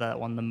looking forward to that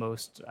one the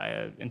most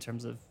in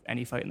terms of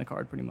any fight in the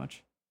card, pretty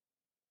much.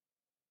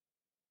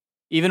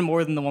 Even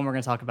more than the one we're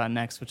going to talk about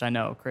next, which I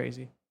know,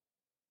 crazy.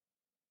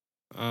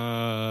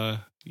 Yeah,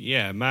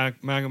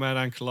 Magomed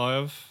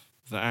Ankalaev,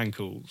 the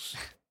ankles.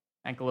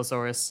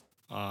 Ankylosaurus.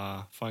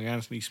 Fighting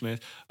Anthony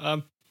Smith.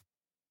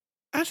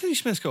 Anthony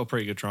Smith's got a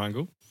pretty good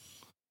triangle.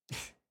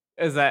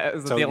 Is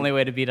that the only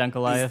way to beat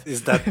Ankalaev?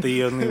 Is that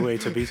the only way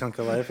to beat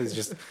Ankalaev? Is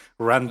just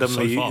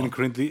randomly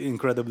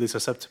incredibly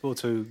susceptible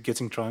to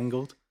getting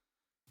triangled?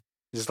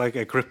 Is like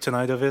a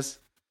kryptonite of his?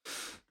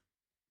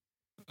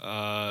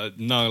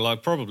 No,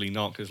 probably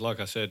not, because like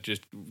I said,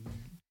 just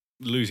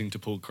losing to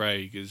Paul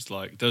Craig is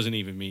doesn't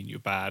even mean you're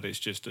bad. It's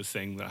just a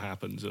thing that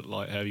happens at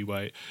light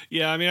heavyweight.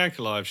 Yeah, I mean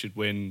Ankalaev should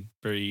win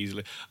very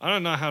easily. I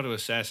don't know how to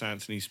assess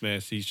Anthony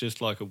Smith. He's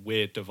just like a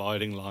weird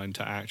dividing line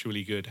to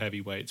actually good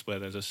heavyweights, where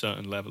there's a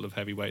certain level of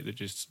heavyweight that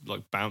just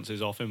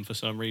bounces off him for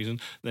some reason.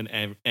 Then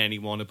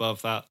anyone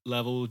above that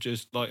level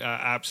just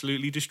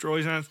absolutely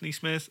destroys Anthony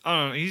Smith. I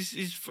don't know.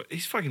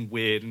 He's fucking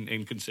weird and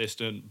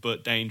inconsistent,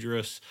 but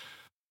dangerous.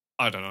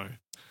 I don't know.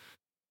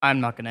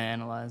 I'm not going to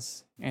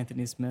analyze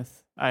Anthony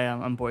Smith.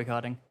 I'm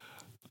boycotting.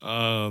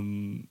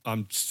 I'm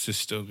just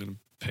still going to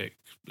pick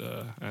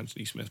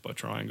Anthony Smith by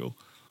triangle.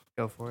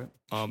 Go for it.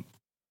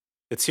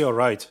 It's your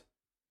right.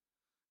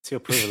 It's your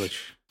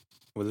privilege.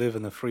 We live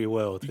in a free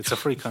world. It's a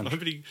free country.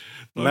 Nobody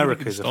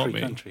America is a free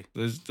country.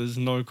 There's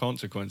no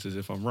consequences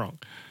if I'm wrong.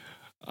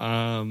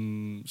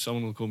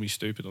 Someone will call me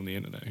stupid on the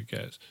internet. Who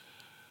cares?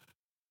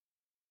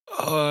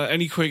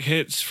 Any quick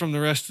hits from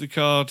the rest of the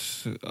card?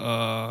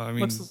 I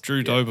mean,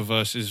 Drew Dober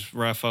versus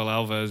Rafael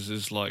Alves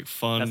is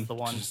fun. That's the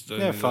one.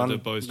 Fun. They're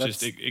both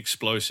just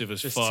explosive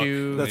as just fuck.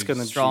 Two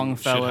strong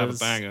fellas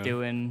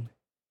trying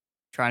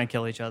to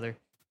kill each other.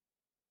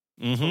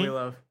 That's what we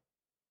love.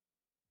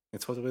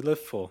 It's what we live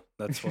for.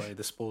 That's why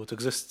the sport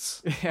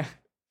exists. Yeah.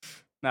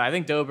 No, I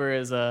think Dober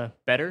is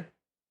better,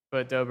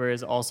 but Dober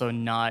is also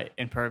not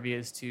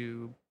impervious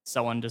to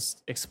someone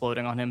just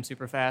exploding on him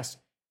super fast.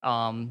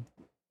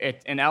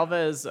 And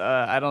Alves,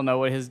 I don't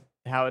know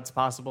how it's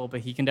possible, but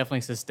he can definitely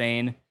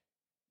sustain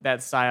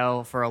that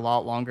style for a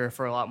lot longer,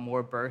 for a lot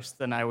more bursts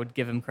than I would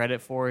give him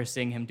credit for.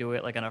 Seeing him do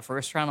it in a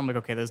first round, I'm like,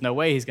 okay, there's no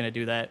way he's going to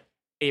do that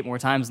 8 more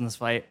times in this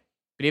fight.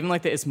 But even the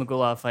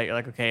Ismagulov fight, you're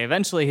like, okay,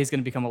 eventually he's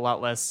going to become a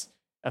lot less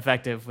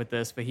effective with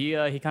this. But he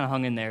kind of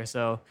hung in there,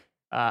 so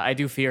I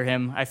do fear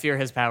him. I fear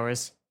his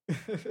powers.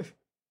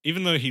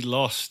 Even though he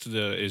lost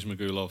the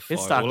Ismagulov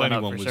fight, all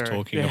anyone was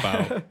talking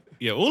about.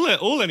 Yeah,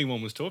 all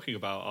anyone was talking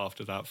about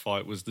after that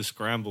fight was the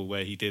scramble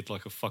where he did a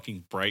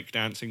fucking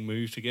breakdancing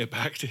move to get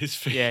back to his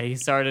feet. Yeah, he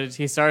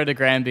started a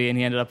Granby and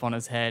he ended up on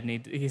his head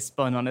and he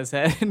spun on his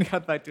head and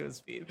got back to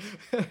his feet.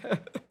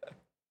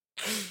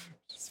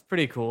 It's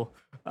pretty cool.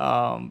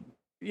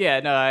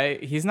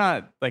 He's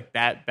not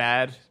that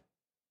bad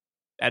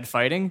at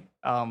fighting,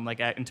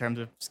 in terms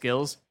of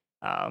skills.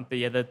 But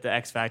yeah, the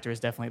X factor is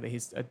definitely that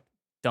he's a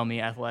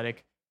dummy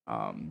athletic.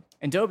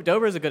 And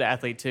Dober is a good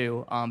athlete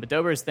too. But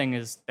Dober's thing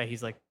is that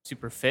he's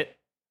super fit.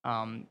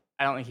 I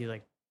don't think he's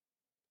I'm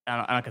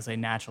not gonna say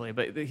naturally,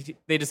 but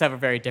they just have a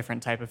very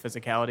different type of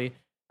physicality.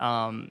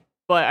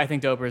 But I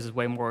think Dobers has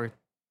way more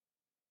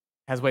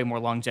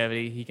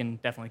longevity. He can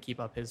definitely keep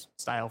up his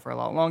style for a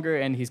lot longer,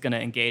 and he's going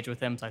to engage with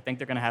him. So I think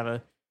they're going to have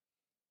a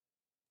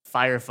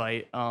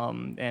firefight,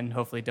 and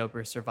hopefully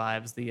Dober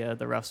survives the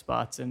rough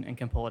spots and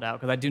can pull it out.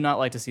 Because I do not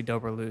like to see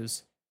Dober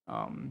lose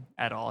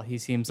at all. He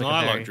seems like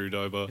I like Drew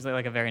Dober. He's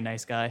like a very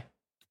nice guy.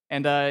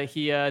 And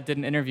he did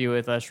an interview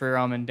with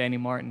Shriram and Danny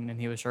Martin, and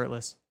he was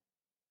shirtless.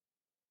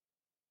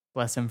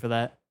 Bless him for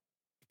that.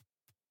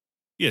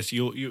 Yes,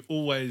 you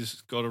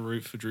always got to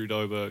root for Drew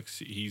Dober.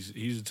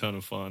 He's a ton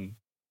of fun.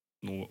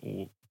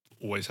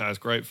 Always has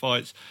great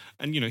fights,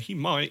 and he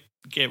might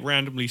get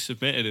randomly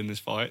submitted in this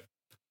fight.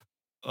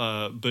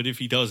 But if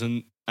he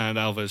doesn't, and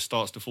Alves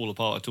starts to fall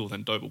apart at all,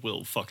 then Dober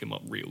will fuck him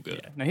up real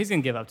good. Yeah, no, he's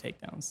gonna give up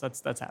takedowns.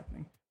 That's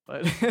happening.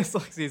 But as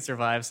long as he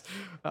survives,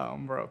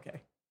 we're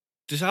okay.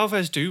 Does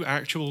Alves do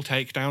actual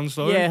takedowns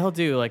though? Yeah, he'll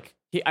do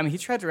he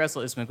tried to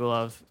wrestle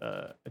Ismagulov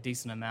a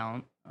decent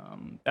amount.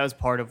 That was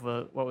part of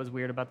what was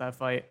weird about that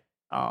fight.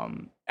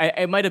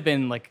 It might have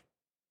been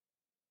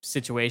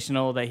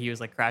situational that he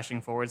was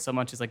crashing forward so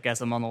much. He's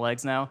guess I'm on the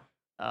legs now.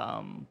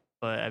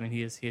 But I mean,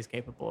 he is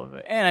capable of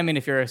it. And I mean,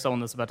 if you're someone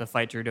that's about to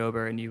fight Drew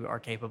Dober and you are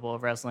capable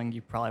of wrestling,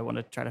 you probably want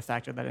to try to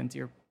factor that into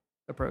your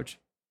approach.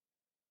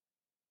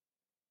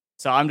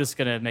 So I'm just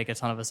gonna make a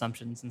ton of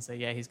assumptions and say,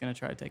 yeah, he's gonna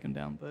try to take him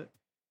down, but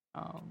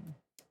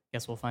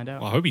guess we'll find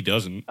out. Well, I hope he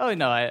doesn't. Oh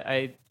no,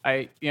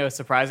 I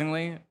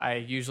surprisingly, I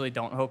usually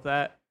don't hope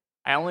that.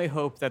 I only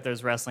hope that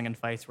there's wrestling in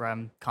fights where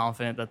I'm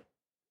confident that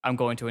I'm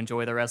going to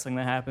enjoy the wrestling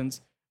that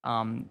happens.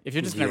 If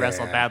you're just gonna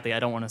wrestle badly, I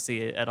don't want to see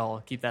it at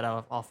all. Keep that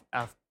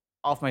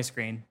off my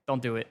screen.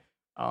 Don't do it.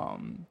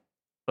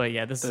 But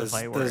yeah, this is a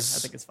fight where I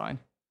think it's fine.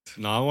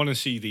 No, I want to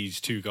see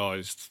these two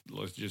guys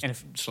just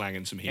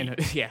slanging some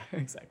heat. Yeah,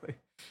 exactly.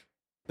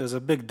 There's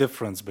a big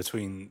difference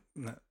between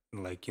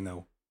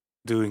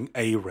doing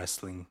a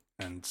wrestling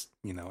and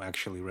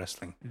actually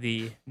wrestling.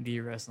 The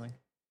wrestling.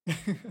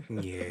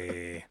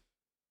 Yeah.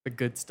 The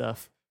good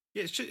stuff.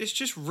 Yeah, it's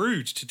just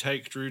rude to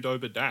take Drew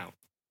Dober down.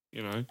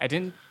 I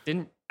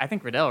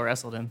think Riddell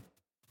wrestled him.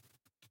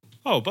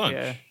 Oh, a bunch.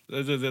 Yeah.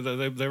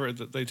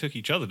 They took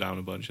each other down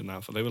a bunch in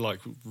that. They were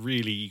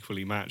really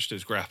equally matched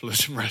as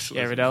grapplers and wrestlers.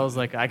 Yeah, Riddell was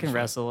I can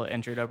wrestle,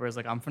 and Drew Dober is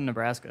I'm from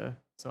Nebraska,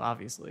 so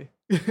obviously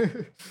we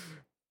can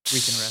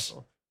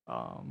wrestle.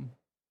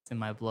 It's in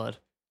my blood.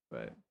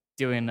 But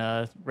doing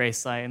race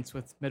science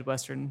with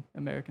Midwestern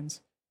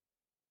Americans.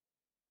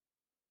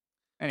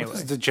 Anyway, what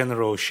is the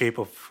general shape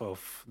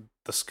of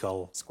the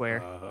skull? Square.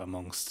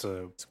 Amongst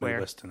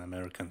Midwestern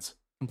Americans.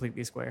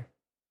 Completely square.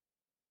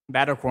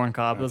 That or corn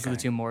cob. Those are the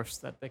Okay. two morphs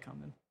that they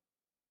come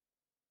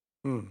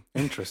in.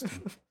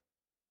 Interesting.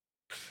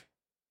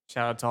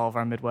 Shout out to all of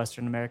our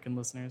Midwestern American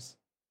listeners.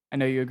 I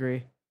know you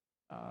agree.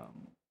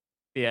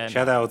 Yeah.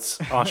 Shout outs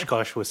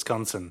Oshkosh,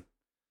 Wisconsin.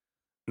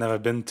 Never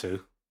been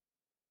to.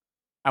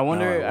 I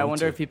wonder. No, I I want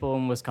wonder to. if people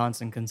in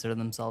Wisconsin consider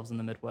themselves in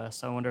the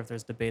Midwest. I wonder if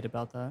there's debate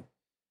about that.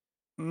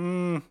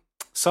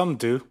 Some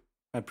do,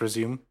 I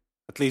presume.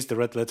 At least the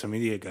red letter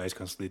media guys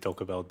constantly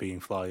talk about being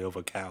fly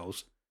over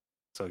cows.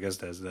 So I guess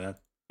there's that.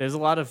 There's a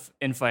lot of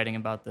infighting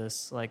about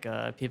this.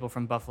 People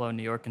from Buffalo,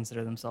 New York,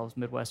 consider themselves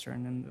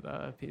Midwestern,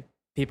 and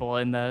people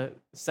in the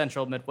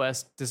central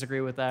Midwest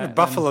disagree with that.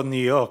 Buffalo,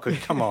 New York.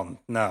 Come on,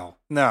 no.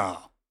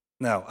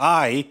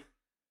 I,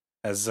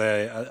 as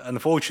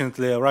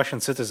unfortunately a Russian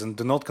citizen,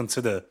 do not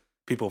consider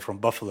people from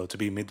Buffalo to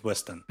be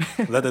Midwestern.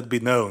 Let it be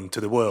known to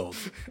the world.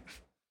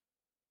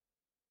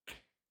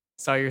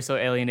 Sorry you're so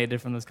alienated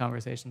from this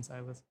conversation,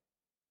 Silas.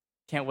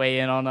 Can't weigh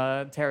in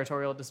on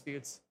territorial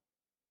disputes.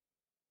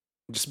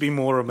 Just be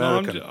more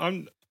American.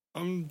 No,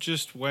 I'm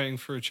just waiting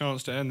for a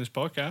chance to end this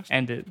podcast.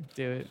 End it.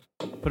 Do it.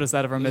 Put us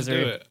out of our Let's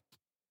misery. do it.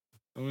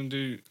 I'm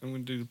gonna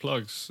do the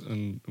plugs,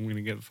 and I'm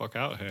gonna get the fuck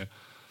out of here.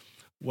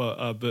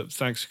 Well, but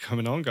thanks for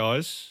coming on,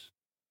 guys.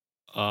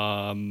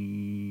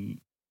 Don't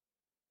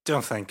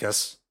thank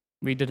us.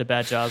 We did a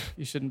bad job.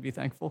 You shouldn't be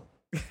thankful.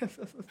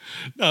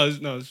 No,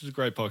 this is a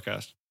great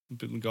podcast.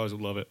 The guys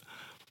will love it.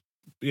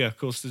 Yeah, of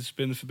course, this has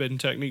been the Forbidden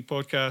Technique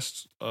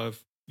podcast.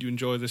 If you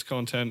enjoy this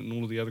content and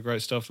all of the other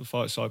great stuff the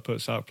Fight Side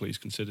puts out, please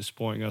consider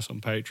supporting us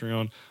on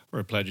Patreon. We're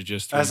a pledge of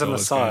just $3. As an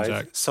aside,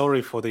 Ganzak.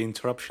 sorry for the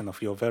interruption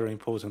of your very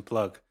important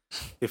plug.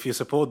 If you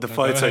support the No,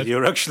 Fight go Side, ahead.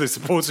 you're actually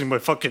supporting my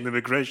fucking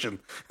immigration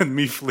and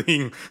me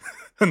fleeing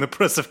an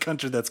oppressive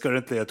country that's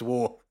currently at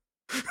war.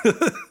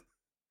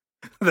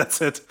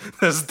 That's it.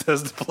 There's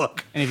the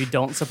plug. And if you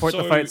don't support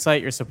the So- fight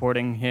site, you're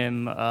supporting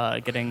him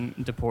getting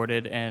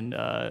deported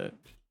and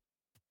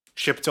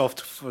Shipped off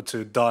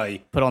to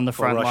die. put on the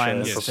For front Russia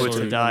lines and for to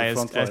Putin die on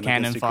the as front line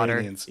cannon against fodder.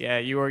 Ukrainians. Yeah,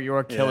 you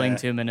are killing Yeah.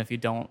 Tumen if you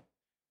don't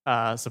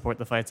support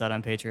the fight site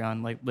on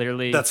Patreon.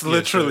 Literally, That's Yeah,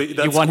 literally. so-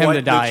 That's you want him to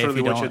quite die if literally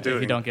you what don't you're doing.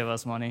 if you don't give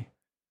us money.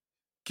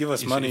 Give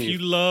us If money. you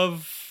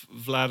love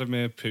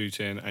Vladimir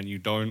Putin and you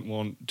don't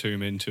want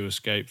Tumen to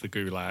escape the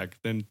gulag,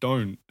 then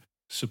don't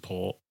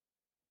support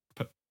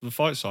the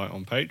Fight Site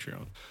on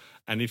Patreon.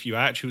 And if you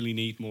actually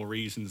need more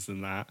reasons than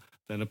that,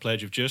 then a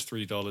pledge of just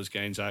 $3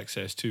 gains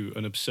access to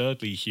an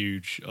absurdly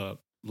huge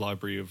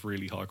library of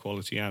really high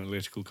quality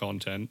analytical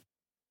content.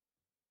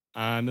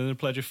 And then a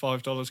pledge of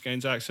 $5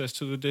 gains access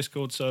to the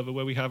Discord server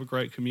where we have a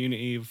great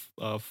community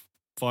of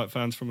fight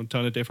fans from a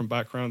ton of different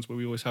backgrounds where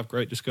we always have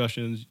great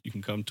discussions. You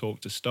can come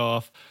talk to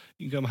staff.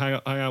 You can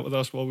come hang out with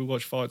us while we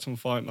watch fights on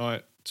Fight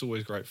Night. It's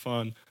always great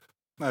fun.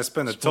 I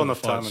spend a ton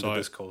of time in the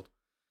Discord.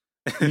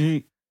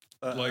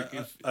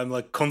 I'm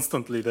like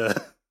constantly there.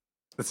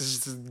 This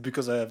is just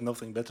because I have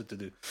nothing better to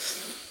do.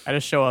 I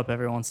just show up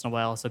every once in a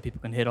while so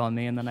people can hit on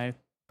me, and then I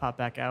pop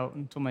back out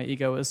until my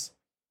ego is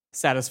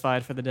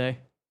satisfied for the day.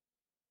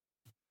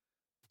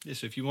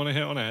 Yes, if you want to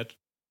hit on Ed.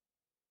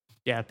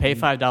 Yeah, pay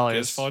 $5.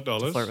 $5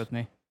 to flirt with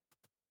me.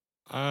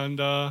 And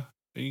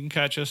you can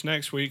catch us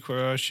next week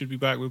where I should be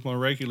back with my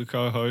regular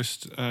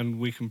co-host and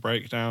we can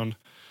break down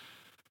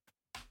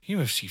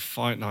UFC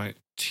Fight Night,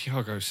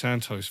 Thiago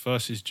Santos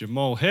versus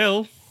Jamal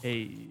Hill.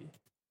 Hey.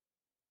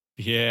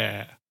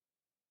 Yeah.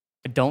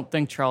 I don't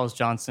think Charles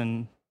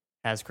Johnson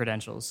has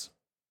credentials.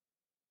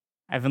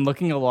 I've been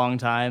looking a long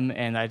time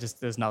and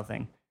there's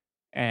nothing.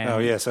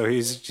 And so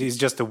he's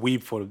just a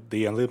weep for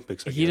the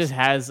Olympics. He just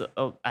has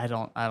I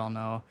don't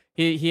know.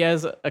 He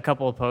has a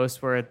couple of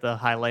posts where the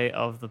highlight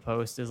of the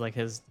post is like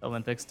his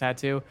Olympics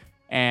tattoo,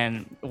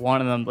 and one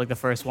of them, like the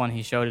first one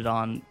he showed it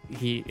on,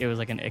 it was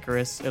like an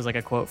Icarus. It was like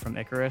a quote from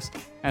Icarus.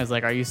 And I was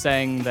like, are you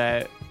saying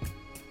that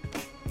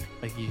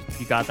like you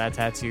got that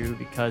tattoo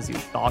because you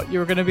thought you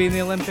were going to be in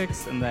the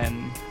Olympics and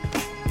then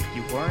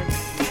you weren't?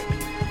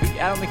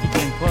 I don't think he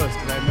came close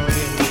because I have no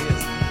idea who he is.